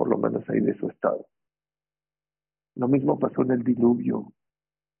 por lo menos ahí de su estado. Lo mismo pasó en el diluvio.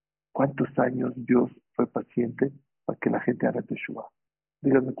 ¿Cuántos años Dios fue paciente para que la gente haga teshuva?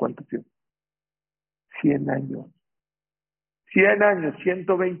 Díganme cuánto tiempo. 100 años. 100 años,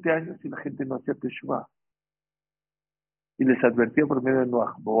 120 años y la gente no hacía teshuva. Y les advertía por medio de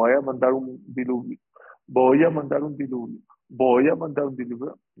Noah, voy a mandar un diluvio, voy a mandar un diluvio, voy a mandar un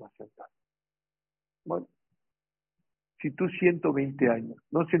diluvio. No hacían nada. Bueno, Si tú 120 años,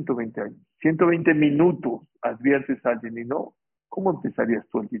 no 120 años, 120 minutos adviertes a alguien y no, ¿cómo empezarías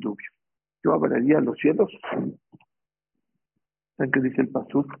tú el diluvio? Yo abriría los cielos. ¿Saben qué dice el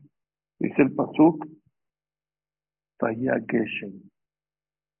Pasuk? Dice el Pasuk, Vaya Geshem.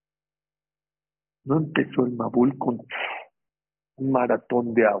 No empezó el Mabul con un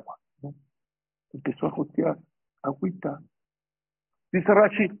maratón de agua, ¿no? Empezó a jotear agüita. Dice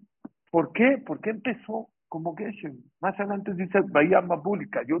Rashi, ¿por qué? ¿Por qué empezó como Geshem? Más adelante dice, Vaya Mabul, y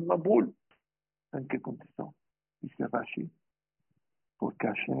cayó un Mabul. ¿Saben qué contestó? Dice Rashi, porque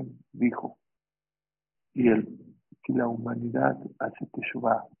Hashem dijo, si la humanidad hace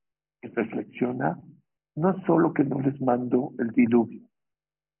teshuvah y reflexiona, no solo que no les mando el diluvio,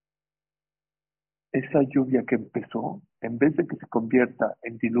 esa lluvia que empezó, en vez de que se convierta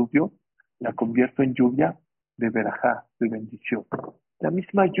en diluvio, la convierto en lluvia de verajá, de bendición. La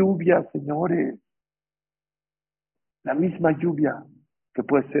misma lluvia, señores, la misma lluvia que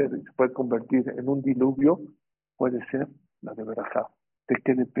puede ser, se puede convertir en un diluvio, puede ser la de verajá. ¿De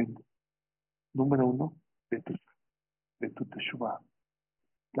qué depende? Número uno, de tu teshuvah.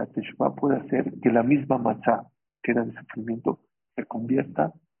 La teshuvah puede hacer que la misma matzá, que era de sufrimiento, se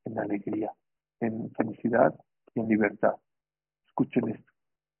convierta en alegría, en felicidad y en libertad. Escuchen esto.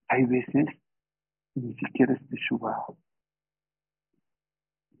 Hay veces ni siquiera es teshuvah.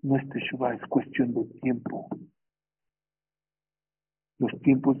 No es teshuvah, es cuestión de tiempo. Los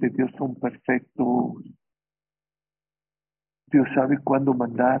tiempos de Dios son perfectos. Dios sabe cuándo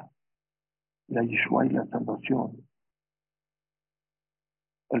mandar la Yeshua y la salvación.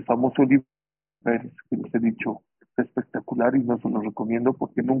 El famoso libro que les he dicho es espectacular y no se lo recomiendo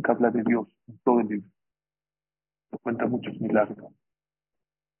porque nunca habla de Dios en todo el libro. Lo cuenta muchos milagros.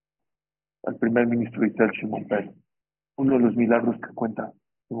 Al primer ministro de Israel, Shimon Peres. Uno de los milagros que cuenta,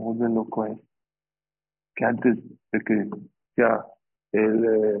 me vuelve loco, es que antes de que ya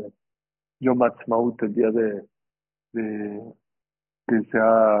el Yom Ha'atzmaut, el día de que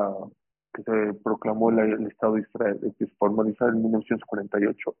que se proclamó el Estado de Israel, de que se formalizó en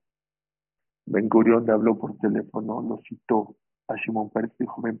 1948, Ben Gurión le habló por teléfono, lo citó a Shimon Peres,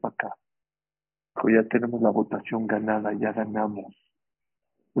 dijo, ven para acá. Dijo, ya tenemos la votación ganada, ya ganamos.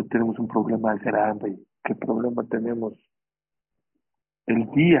 Hoy tenemos un problema grande. ¿Qué problema tenemos? El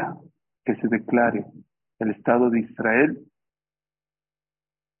día que se declare el Estado de Israel,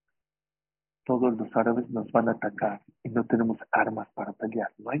 todos los árabes nos van a atacar y no tenemos armas para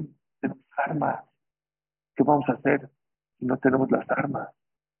pelear. No tenemos armas. ¿Qué vamos a hacer si no tenemos las armas?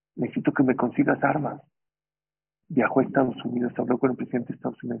 Necesito que me consigas armas. Viajó a Estados Unidos, habló con el presidente de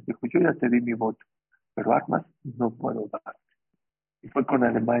Estados Unidos, dijo, yo ya te di mi voto, pero armas no puedo dar. Y fue con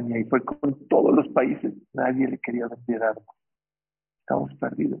Alemania y fue con todos los países. Nadie le quería vender armas. Estamos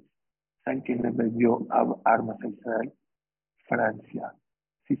perdidos. ¿Saben quién le vendió armas a Israel? Francia.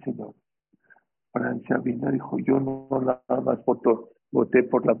 Sí, señor. Francia vino y dijo, yo no nada más voté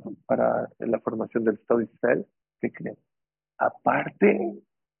para la formación del Estado de Israel. ¿Qué creen? Aparte,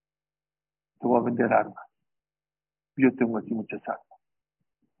 te voy a vender armas. Yo tengo aquí muchas armas.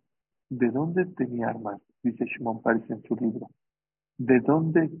 ¿De dónde tenía armas? Dice Shimon Peres en su libro. ¿De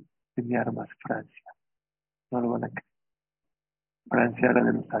dónde tenía armas Francia? No lo van a creer. Francia era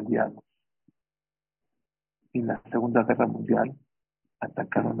de los aliados. Y en la Segunda Guerra Mundial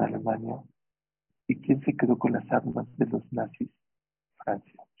atacaron a Alemania. ¿Y quién se quedó con las armas de los nazis?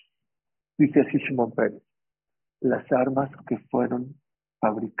 Francia. Dice así Shimon Peres. Las armas que fueron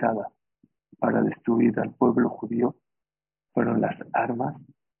fabricadas para destruir al pueblo judío fueron las armas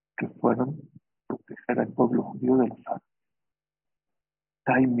que fueron proteger al pueblo judío de los árabes.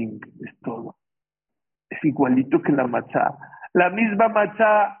 Timing es todo. Es igualito que la matzá. La misma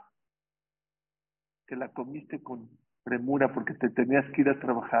matzá que la comiste con premura porque te tenías que ir a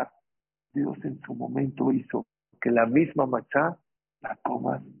trabajar. Dios en su momento hizo que la misma matzá la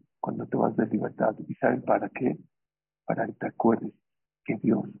comas cuando te vas de libertad. ¿Y saben para qué? Para que te acuerdes que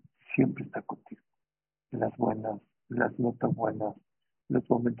Dios siempre está contigo. En las buenas, en las no tan buenas, en los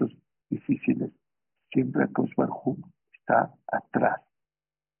momentos difíciles, siempre Akadosh Baruj Hu está atrás.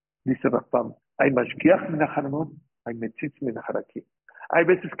 Dice Rafam, hay mashkiach minaharmot, hay metzitz minaharakim. Hay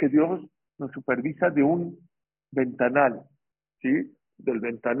veces que Dios nos supervisa de un ventanal, ¿sí? Del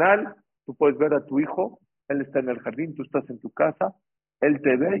ventanal, tú puedes ver a tu hijo, él está en el jardín, tú estás en tu casa, él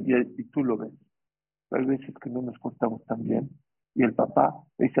te ve y tú lo ves. Pero hay veces que no nos portamos tan bien y el papá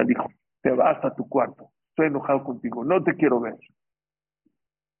le dice al hijo, te vas a tu cuarto, estoy enojado contigo, no te quiero ver.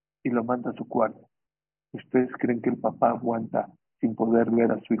 Y lo manda a su cuarto. ¿Ustedes creen que el papá aguanta sin poder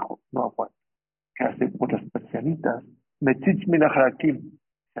ver a su hijo? No aguanta. ¿Qué hace? Por las persianitas. Metzitz minaharakim.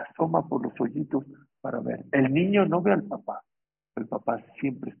 Se asoma por los hoyitos para ver. El niño no ve al papá, el papá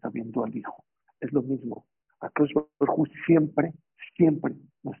siempre está viendo al hijo. Es lo mismo. Akadosh Baruj Hu siempre, siempre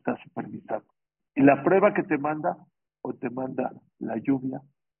lo está supervisando. Y la prueba que te manda, o te manda la lluvia,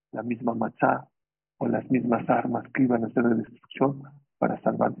 la misma matzá, o las mismas armas que iban a hacer de destrucción para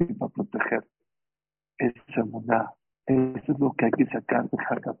salvarte y para proteger. Es emuná. Eso es lo que hay que sacar de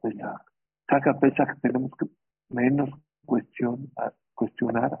Haga Pesaj. Haga Pesaj tenemos que menos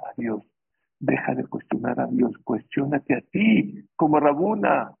cuestionar a Dios. Deja de cuestionar a Dios, cuestiónate a ti, como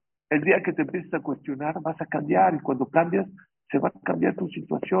Rabuna. El día que te empieces a cuestionar, vas a cambiar, y cuando cambias, se va a cambiar tu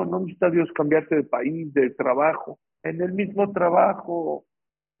situación. No necesita Dios cambiarte de país, de trabajo. En el mismo trabajo,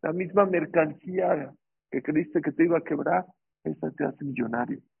 la misma mercancía que creíste que te iba a quebrar, esa te hace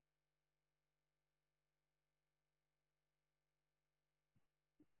millonario.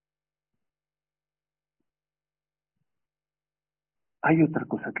 Hay otra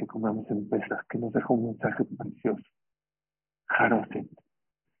cosa que comemos en Pesaj que nos deja un mensaje precioso. Jaroset.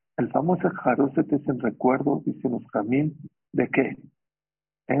 El famoso jaroset es el recuerdo, dicen los jamín, ¿de qué?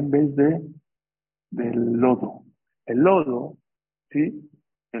 En vez del lodo. El lodo, ¿sí?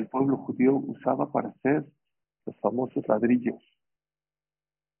 El pueblo judío usaba para hacer los famosos ladrillos.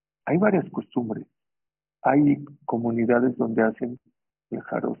 Hay varias costumbres. Hay comunidades donde hacen el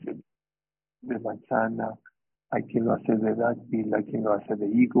jaroset de manzana, hay quien lo hace de dátil, hay quien lo hace de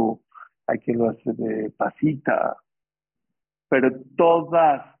higo, hay quien lo hace de pasita, pero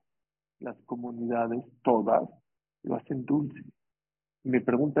todas las comunidades, todas, lo hacen dulce. Y mi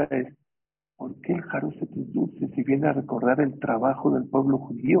pregunta es, ¿por qué el jaroset es dulce si viene a recordar el trabajo del pueblo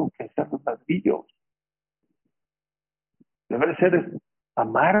judío que es los ladrillos? Debe ser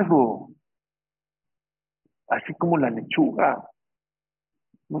amargo, así como la lechuga.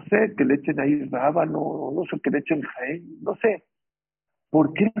 No sé, que le echen ahí rábano, no sé, que le echen jaén, no sé.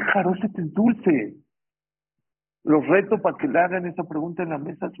 ¿Por qué el jaroset es dulce? Los reto para que le hagan esa pregunta en la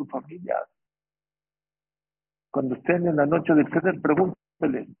mesa a su familia. Cuando estén en la noche del ceder,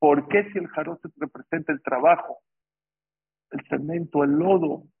 pregúntenle, ¿por qué si el jaroset representa el trabajo, el cemento, el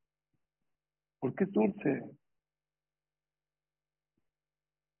lodo? ¿Por qué es dulce?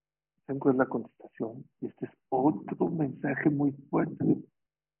 Tengo la contestación. Y este es otro mensaje muy fuerte.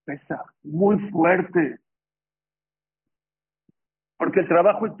 Pesa, muy fuerte. Porque el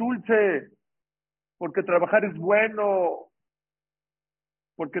trabajo es dulce. Porque trabajar es bueno.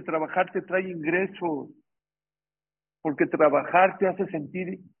 Porque trabajar te trae ingresos. Porque trabajar te hace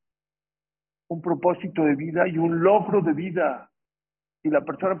sentir un propósito de vida y un logro de vida. Y la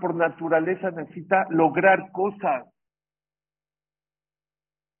persona por naturaleza necesita lograr cosas.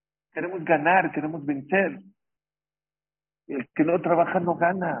 Queremos ganar, queremos vencer. El que no trabaja no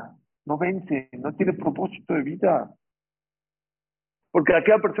gana, no vence, no tiene propósito de vida. Porque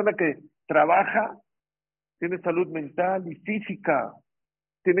aquella persona que trabaja tiene salud mental y física,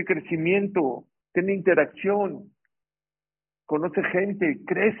 tiene crecimiento, tiene interacción, conoce gente,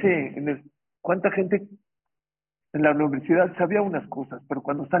 crece. ¿Cuánta gente en la universidad sabía unas cosas, pero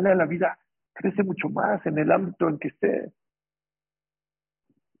cuando sale a la vida crece mucho más en el ámbito en que esté?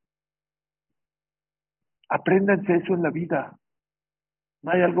 Apréndanse eso en la vida.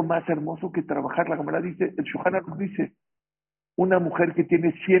 No hay algo más hermoso que trabajar. La Gemara dice, el Shulchan Aruch dice, una mujer que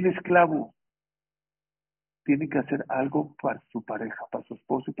tiene 100 esclavos tiene que hacer algo para su pareja, para su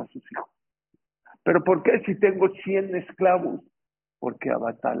esposo y para sus hijos. ¿Pero por qué si tengo 100 esclavos? Porque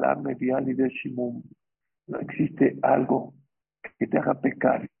Abatalá Medial y de Shimum no existe algo que te haga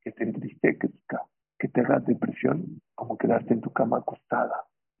pecar, que te entristezca, que te haga depresión, como quedarte en tu cama acostada.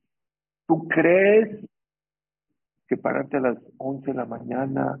 ¿Tú crees que pararte a las 11 de la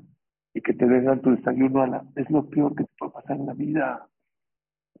mañana y que te den tu desayuno es lo peor que te puede pasar en la vida?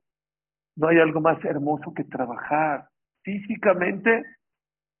 No hay algo más hermoso que trabajar físicamente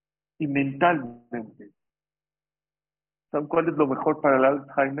y mentalmente. ¿Saben cuál es lo mejor para el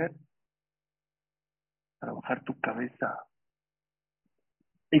Alzheimer? Trabajar tu cabeza.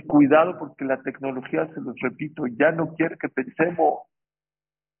 Y cuidado porque la tecnología, se los repito, ya no quiere que pensemos.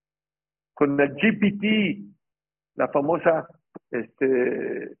 Con el GPT, la famosa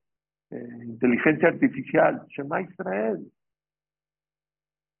inteligencia artificial, Shema Israel,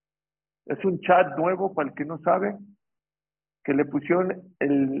 es un chat nuevo para el que no sabe, que le pusieron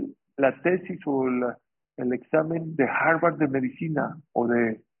la tesis o el examen de Harvard de medicina o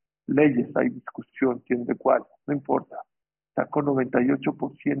de leyes, hay discusión, quién de cuál, no importa. Sacó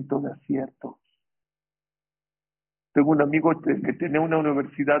 98% de aciertos. Tengo un amigo que tenía una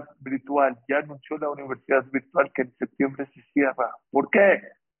universidad virtual, ya anunció la universidad virtual que en septiembre se cierra. ¿Por qué?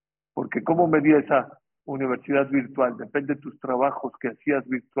 Porque ¿cómo medía esa universidad virtual? Depende de tus trabajos que hacías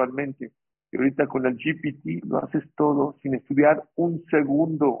virtualmente. Y ahorita con el GPT lo haces todo sin estudiar un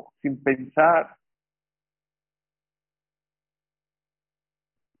segundo, sin pensar.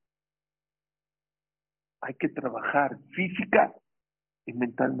 Hay que trabajar física y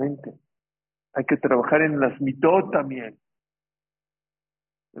mentalmente. Hay que trabajar en las mitot también,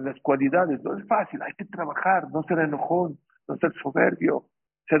 en las cualidades. No es fácil, hay que trabajar, no ser enojón, no ser soberbio,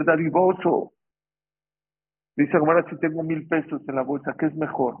 ser dadivoso. Dice hermana, si tengo 1,000 pesos en la bolsa, ¿qué es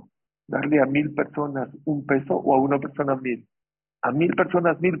mejor? ¿Darle a 1,000 personas 1 peso o a una persona 1,000? A 1,000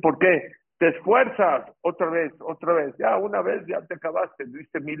 personas 1,000, ¿por qué? Te esfuerzas otra vez. Ya una vez ya te acabaste,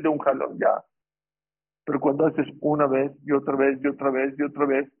 diste 1,000 de un jalón, ya. Pero cuando haces una vez y otra vez y otra vez y otra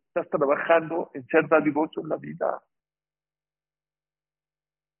vez, estás trabajando en ser dadivoso en la vida.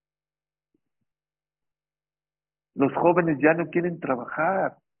 Los jóvenes ya no quieren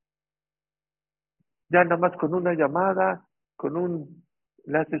trabajar. Ya nada más con una llamada,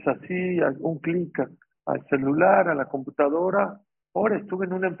 le haces así, un clic al celular, a la computadora. Ahora estuve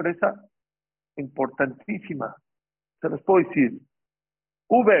en una empresa importantísima. Se los puedo decir.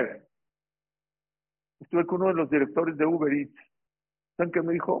 Uber. Estuve con uno de los directores de Uber Eats. ¿Saben qué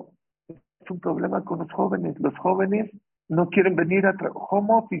me dijo? Es un problema con los jóvenes. Los jóvenes no quieren venir a home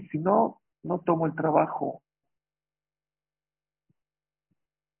office, si no, no tomo el trabajo.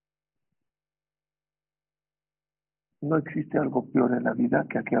 No existe algo peor en la vida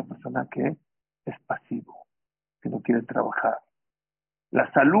que aquella persona que es pasivo, que no quiere trabajar.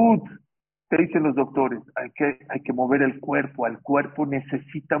 La salud, te dicen los doctores, hay que mover el cuerpo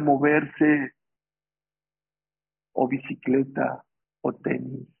necesita moverse, o bicicleta, o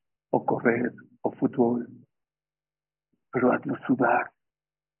tenis, o correr, o fútbol, pero hazlo sudar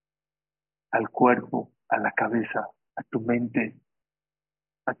al cuerpo, a la cabeza, a tu mente,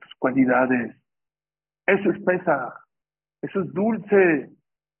 a tus cualidades. Eso es pesa, eso es dulce.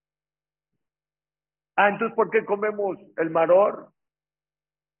 Ah, entonces, ¿por qué comemos el maror?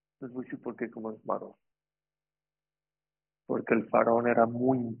 Les voy a decir por qué comemos maror. Porque el faraón era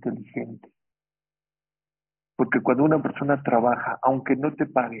muy inteligente. Porque cuando una persona trabaja, aunque no te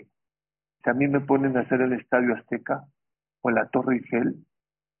pague, si a mí me ponen a hacer el Estadio Azteca o la Torre Eiffel,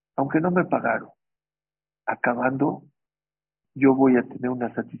 aunque no me pagaron, acabando, yo voy a tener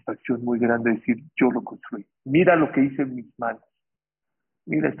una satisfacción muy grande de decir, yo lo construí. Mira lo que hice en mis manos.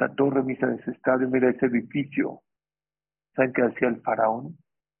 Mira esta torre, mira ese estadio, mira ese edificio. ¿Saben qué hacía el faraón?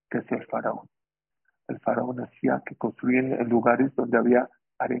 ¿Qué hacía el faraón? El faraón hacía que construían en lugares donde había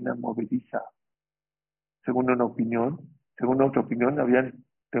arena movediza. Según una opinión, según otra opinión, habían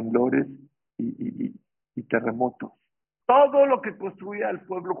temblores y terremotos. Todo lo que construía el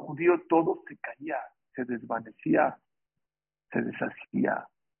pueblo judío, todo se caía, se desvanecía, se deshacía.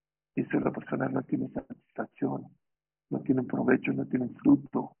 Y eso la persona no tiene satisfacción, no tiene provecho, no tiene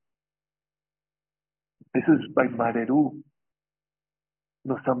fruto. Eso es Baimarerú,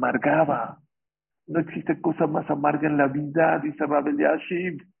 nos amargaba. No existe cosa más amarga en la vida, dice Rabel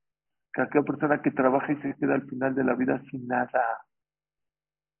Yashiv, que aquella persona que trabaja y se queda al final de la vida sin nada.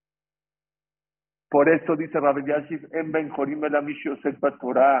 Por eso dice Rabel Yashiv, en Ben Jorim el Amish Yosef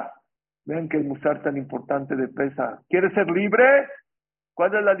Torah. Vean que el musar tan importante de Pesaj. ¿Quieres ser libre?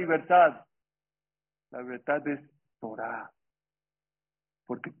 ¿Cuál es la libertad? La libertad es Torah.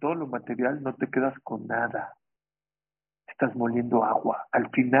 Porque todo lo material no te quedas con nada. Estás moliendo agua. Al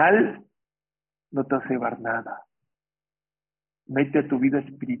final no te vas a llevar nada. Mete a tu vida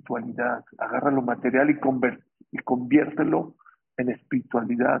espiritualidad. Agarra lo material y conviértelo en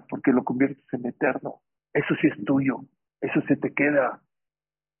espiritualidad. Porque lo conviertes en eterno. Eso sí es tuyo. Eso se te queda.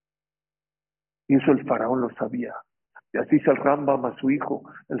 Y eso el faraón lo sabía. Y así dice el Rambam a su hijo.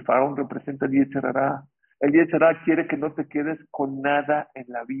 El faraón representa el Yetzer Hará. El Yetzer Hará quiere que no te quedes con nada en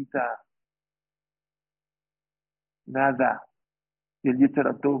la vida. Nada. Y el Yetzer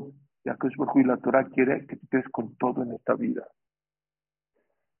Hatov, Yakosh Baruj Hu y la Torah quiere que te quedes con todo en esta vida.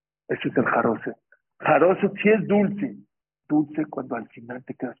 Eso es el Jarose. Jarose sí es dulce. Dulce cuando al final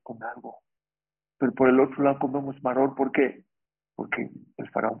te quedas con algo. Pero por el otro lado comemos maror. ¿Por qué? Porque el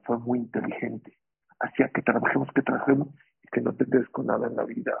faraón fue muy inteligente. Hacía que trabajemos y que no te quedes con nada en la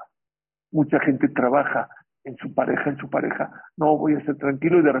vida. Mucha gente trabaja en su pareja. No, voy a ser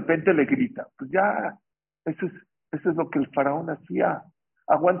tranquilo y de repente le grita. Pues ya, eso es lo que el faraón hacía.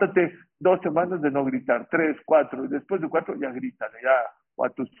 Aguántate 2 semanas de no gritar, 3, 4, y después de 4 ya grítale, ya, o a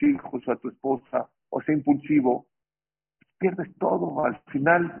tus hijos, o a tu esposa, o sea impulsivo. Pierdes todo, al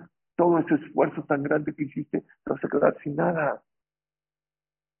final, todo ese esfuerzo tan grande que hiciste, te vas a quedar sin nada.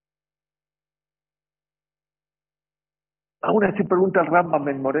 Aún así pregunta el Rambam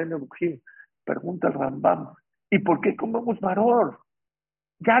en Moreno Bujim, pregunta el Rambam, ¿y por qué comemos maror?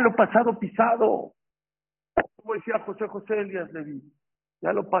 Ya lo pasado pisado. Como decía José Elías Leví,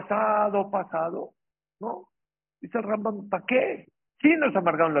 ya lo pasado, ¿no? Dice el Rambam, ¿para qué? Sí nos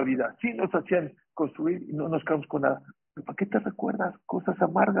amargaron la vida, sí nos hacían construir y no nos quedamos con nada. ¿Pero para qué te recuerdas cosas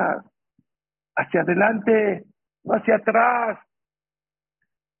amargas? Hacia adelante, no hacia atrás.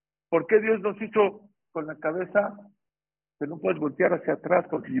 ¿Por qué Dios nos hizo con la cabeza que no puedes voltear hacia atrás?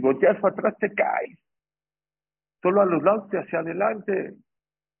 Porque si volteas para atrás te caes. Solo a los lados y hacia adelante.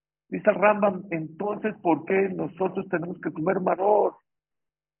 Dice el Rambam, entonces, ¿por qué nosotros tenemos que comer maror?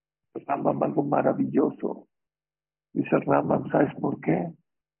 El Rambam, algo maravilloso. Dice el Rambam, ¿sabes por qué?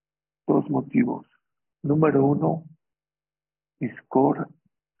 Dos motivos. Número uno, Iskor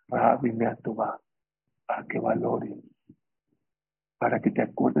Rabi Meatová, para que valores, para que te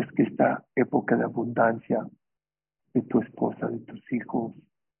acuerdes que esta época de abundancia de tu esposa, de tus hijos,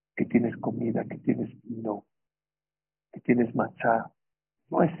 que tienes comida, que tienes vino, que tienes matzá,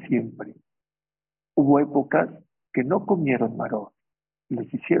 no es siempre. Hubo épocas que no comieron maror,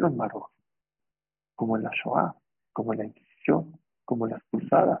 les hicieron maror, como en la Shoah, como en la Inquisición, como en las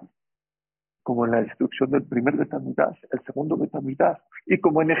cruzadas, como en la destrucción del primer Betamigdash, el segundo Betamigdash, y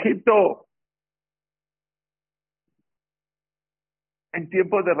como en Egipto, en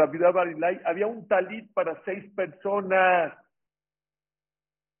tiempos de Rabbi Barilai, había un talit para 6 personas.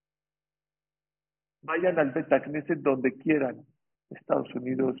 Vayan al Betacneset donde quieran, Estados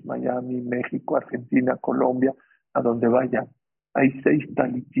Unidos, Miami, México, Argentina, Colombia, a donde vayan. Hay 6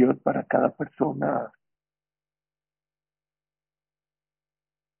 talitios para cada persona.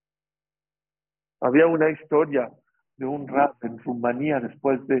 Había una historia de un rab en Rumanía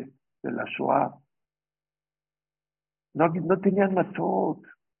después de la Shoah. No tenían matzot.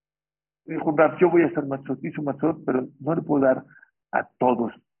 Dijo un rab, yo voy a hacer matzot. Hizo matzot, pero no le puedo dar a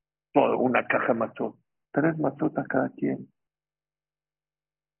todos una caja de matzot. 3 matzot a cada quien.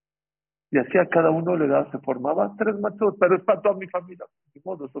 Y así a cada uno le daba, se formaba 3 matzot, pero es para toda mi familia. De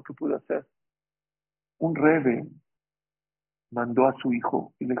modo, es lo que pude hacer. Un rebe mandó a su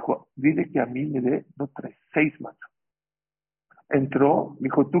hijo y le dijo, dile que a mí me dé, no 3, 6 matzot. Entró,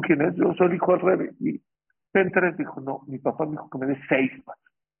 dijo, ¿tú quién es? Yo soy el hijo del rebe. Y en 3 dijo, no, mi papá me dijo que me dé 6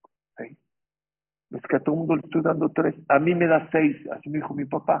 matzot. 6. Es que a todo el mundo le estoy dando 3. A mí me da 6, así me dijo mi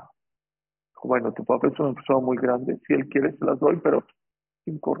papá. Dijo, bueno, tu papá es una persona muy grande, si él quiere se las doy, pero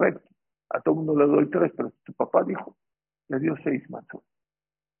incorrecto. A todo el mundo le doy 3, pero tu papá dijo, le dio 6 matzot.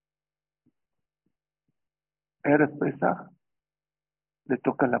 Eres Pesaj, le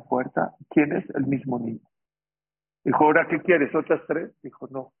toca la puerta. ¿Quién es? El mismo niño. Dijo, ¿ahora qué quieres? ¿Otras 3? Dijo,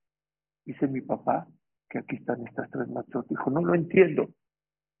 no. Dice mi papá que aquí están estas 3 matzot. Dijo, no lo entiendo.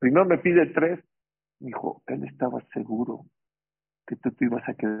 Primero me pide 3. Dijo, él estaba seguro que tú te ibas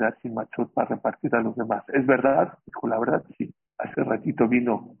a quedar sin matzot para repartir a los demás. ¿Es verdad? Dijo, la verdad, sí. Hace ratito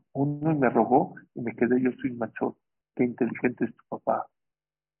vino uno y me robó y me quedé yo sin matzot. Qué inteligente es tu papá.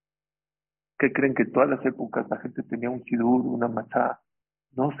 ¿Qué creen que en todas las épocas la gente tenía un sidur, una matzá?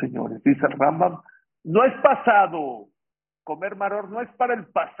 No, señores. Dice el Rambam, no es pasado. Comer maror no es para el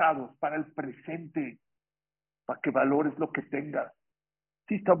pasado, es para el presente, para que valores lo que tengas.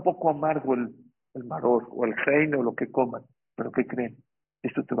 Sí está un poco amargo el maror o el reino o lo que coman, pero ¿qué creen?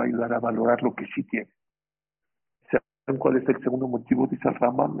 Esto te va a ayudar a valorar lo que sí tienes. ¿Saben cuál es el segundo motivo? Dice el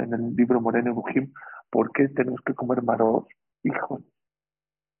Rambam en el libro Moreno Bujim. ¿Por qué tenemos que comer maror? Hijos,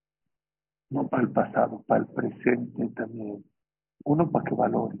 no para el pasado, para el presente también. Uno, para que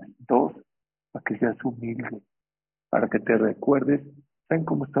valores. 2, para que seas humilde, para que te recuerdes. ¿Saben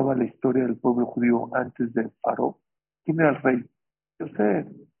cómo estaba la historia del pueblo judío antes del Faro? ¿Quién era el rey? José.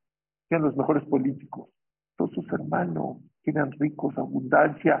 Eran los mejores políticos. Todos sus hermanos, que eran ricos,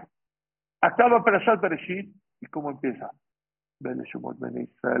 abundancia. Acaba Pesaj Bereshit, ¿y cómo empieza? Bene Shemot, Bene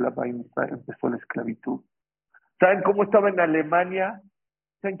Israel, Abayim Israel, empezó la esclavitud. ¿Saben cómo estaba en Alemania?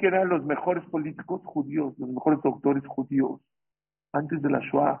 ¿Saben quién eran los mejores políticos judíos, los mejores doctores judíos? Antes de la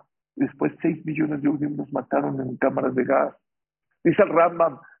Shoah. Después 6 millones de judíos los mataron en cámaras de gas. Dice el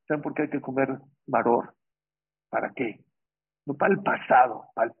Rambam, ¿saben por qué hay que comer maror? ¿Para qué? No para el pasado,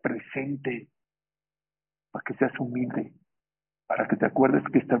 para el presente, para que seas humilde, para que te acuerdes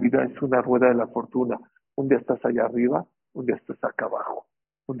que esta vida es una rueda de la fortuna. Un día estás allá arriba, un día estás acá abajo.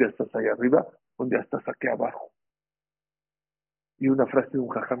 Un día estás allá arriba, un día estás aquí abajo. Y una frase de un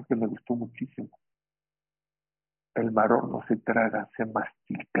jajam que me gustó muchísimo. El maror no se traga, se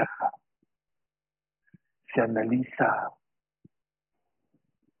mastica, se analiza.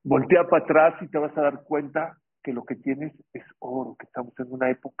 Voltea para atrás y te vas a dar cuenta que lo que tienes es oro, que estamos en una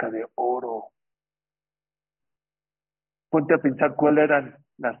época de oro. Ponte a pensar cuáles eran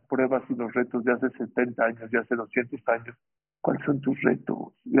las pruebas y los retos de hace 70 años, de hace 200 años. ¿Cuáles son tus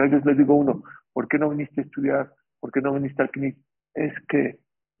retos? Y a veces le digo a uno, ¿por qué no viniste a estudiar? ¿Por qué no viniste al CNIC? Es que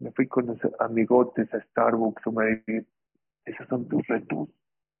me fui con los amigotes a Starbucks o me... Esos son tus retos.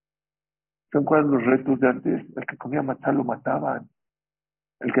 ¿Son cuáles los retos de antes? El que comía matzá lo mataban.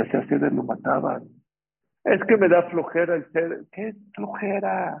 El que hacía seder lo mataban. Es que me da flojera el seder. ¿Qué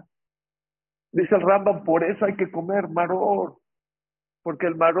flojera? Dice el Rambam, por eso hay que comer maror. Porque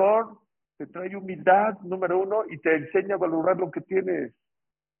el maror te trae humildad, número uno, y te enseña a valorar lo que tienes.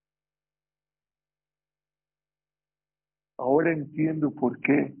 Ahora entiendo por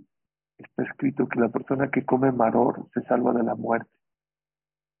qué está escrito que la persona que come maror se salva de la muerte.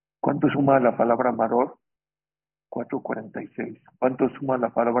 ¿Cuánto suma la palabra maror? 446. ¿Cuánto suma la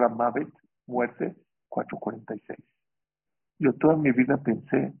palabra mavet, muerte? 446. Yo toda mi vida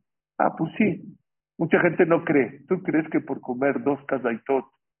pensé, pues sí, mucha gente no cree. ¿Tú crees que por comer 2 kazaitot,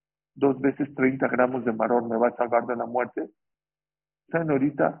 2 veces 30 gramos de maror me va a salvar de la muerte? ¿Saben?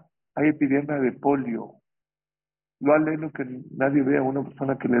 Ahorita hay epidemia de polio. Lo aleno que nadie ve a una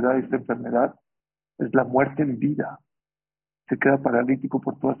persona que le da esta enfermedad es la muerte en vida. Se queda paralítico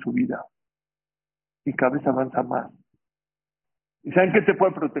por toda su vida y cada vez avanza más. ¿Y saben qué te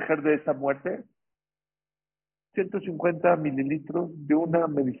puede proteger de esa muerte? 150 mililitros de una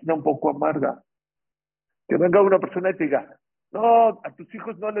medicina un poco amarga. Que venga una persona y te diga, no, a tus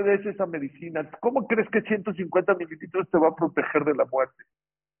hijos no le des esa medicina. ¿Cómo crees que 150 mililitros te va a proteger de la muerte?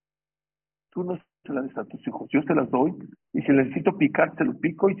 Tú no se las des a tus hijos, yo se las doy. Y si necesito picar, se lo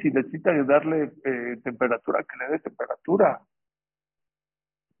pico. Y si necesita darle temperatura, que le dé temperatura.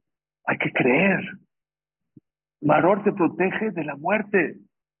 Hay que creer. Maror te protege de la muerte.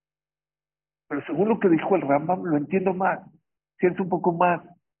 Pero según lo que dijo el Rambam, lo entiendo más. Si es un poco más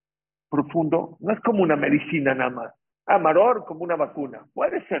profundo, no es como una medicina nada más. Maror como una vacuna.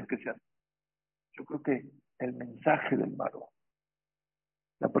 Puede ser que sea. Yo creo que el mensaje del Maror,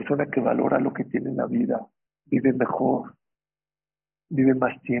 la persona que valora lo que tiene en la vida, vive mejor, vive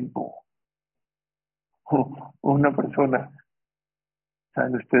más tiempo. O una persona,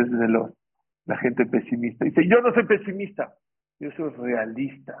 ¿saben ustedes la gente pesimista? Dice, yo no soy pesimista, yo soy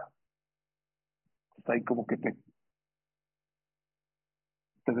realista. Está ahí como que te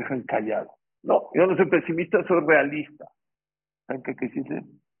dejan callado. No, yo no soy pesimista, soy realista. ¿Saben qué dice?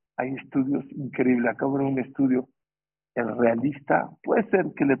 Hay estudios increíbles. Acabo de ver un estudio. El realista puede ser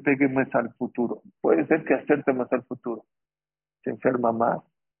que le pegue más al futuro, puede ser que acerte más al futuro. Se enferma más,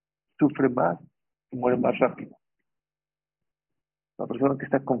 sufre más y muere más rápido. La persona que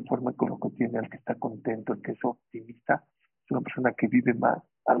está conforme con lo que tiene, el que está contento, el que es optimista, es una persona que vive más.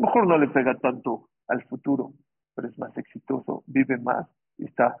 A lo mejor no le pega tanto al futuro, pero es más exitoso, vive más y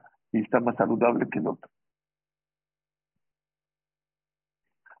está más saludable que el otro.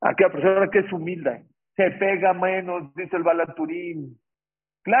 Aquella persona que es humilde, se pega menos, dice el Balaturín.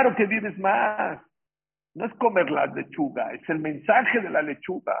 Claro que vives más. No es comer la lechuga, es el mensaje de la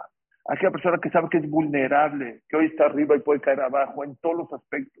lechuga. Aquella persona que sabe que es vulnerable, que hoy está arriba y puede caer abajo en todos los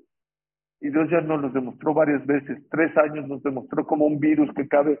aspectos. Y Dios ya nos lo demostró varias veces. 3 años nos demostró como un virus que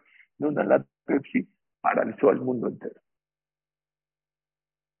cabe en una lata de Pepsi paralizó al mundo entero.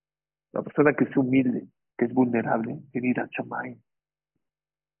 La persona que es humilde, que es vulnerable, tiene ir a Chamay.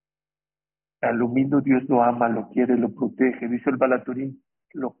 Al humilde Dios lo ama, lo quiere, lo protege. Dice el Balaturín,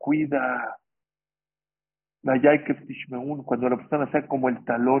 lo cuida. Cuando la persona sea como el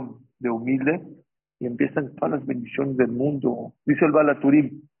talón de humilde y empiezan todas las bendiciones del mundo. Dice el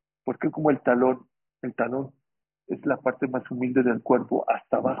Balaturim, ¿por qué como el talón? El talón es la parte más humilde del cuerpo,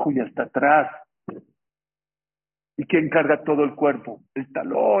 hasta abajo y hasta atrás. ¿Y quién carga todo el cuerpo? El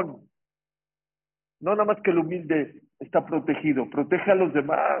talón. No nada más que el humilde está protegido, protege a los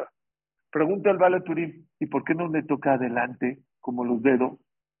demás. Pregunta al Balaturim, ¿y por qué no le toca adelante como los dedos?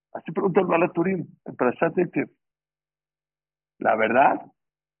 Así pregunta el Balaturim, en Parashat que la verdad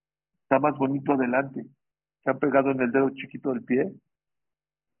está más bonito adelante. Se han pegado en el dedo chiquito del pie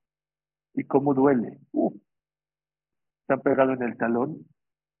y cómo duele. Se han pegado en el talón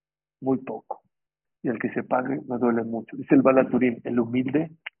muy poco. Y el que se pague no duele mucho. Dice el Balaturín, el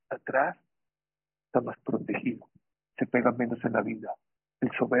humilde atrás está más protegido. Se pega menos en la vida.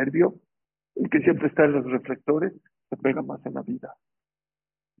 El soberbio, el que siempre está en los reflectores, se pega más en la vida.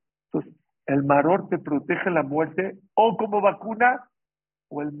 Entonces, el maror te protege la muerte o como vacuna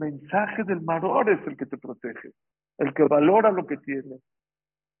o el mensaje del maror es el que te protege. El que valora lo que tiene.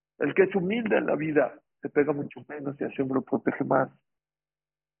 El que es humilde en la vida se pega mucho menos y así lo protege más.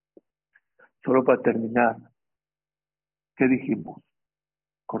 Solo para terminar, ¿qué dijimos?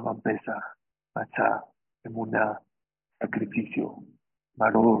 Corban Pesaj, Matzah, Emuná, sacrificio.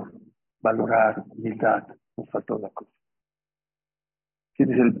 valorar, humildad. Nos falta una cosa.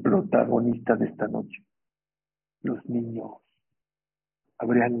 ¿Quién es el protagonista de esta noche? Los niños.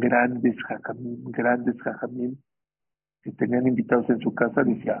 Habrían grandes jajamín, que tenían invitados en su casa,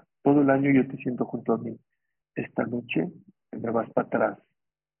 decía, todo el año yo te siento junto a mí. Esta noche me vas para atrás.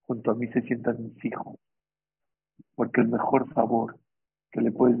 Junto a mí se sientan mis hijos. Porque el mejor favor que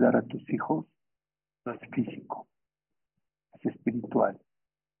le puedes dar a tus hijos no es físico, es espiritual.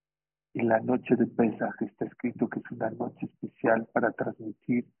 Y la noche de Pesaj está escrito que es una noche especial para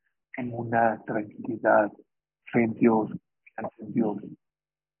transmitir en una tranquilidad, fe en Dios, confianza en Dios.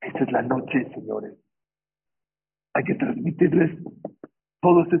 Esa es la noche, señores. Hay que transmitirles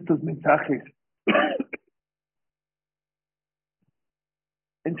todos estos mensajes.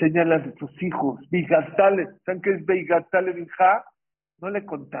 Enseñarles a tus hijos. Bigatales. ¿Saben qué es Bigatales, hija? No le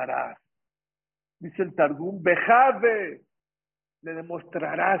contarás. Dice el Targum, Bejave. Le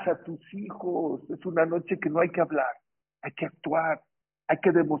demostrarás a tus hijos. Es una noche que no hay que hablar. Hay que actuar. Hay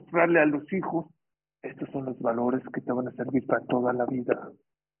que demostrarle a los hijos. Estos son los valores que te van a servir para toda la vida.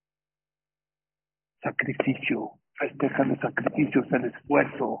 Sacrificio. Festeja los sacrificios, el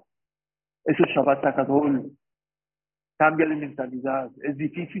esfuerzo. Eso es Shabbat Agadol. Cambia de mentalidad. Es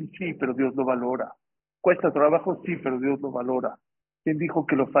difícil, sí, pero Dios lo valora. Cuesta trabajo, sí, pero Dios lo valora. ¿Quién dijo que lo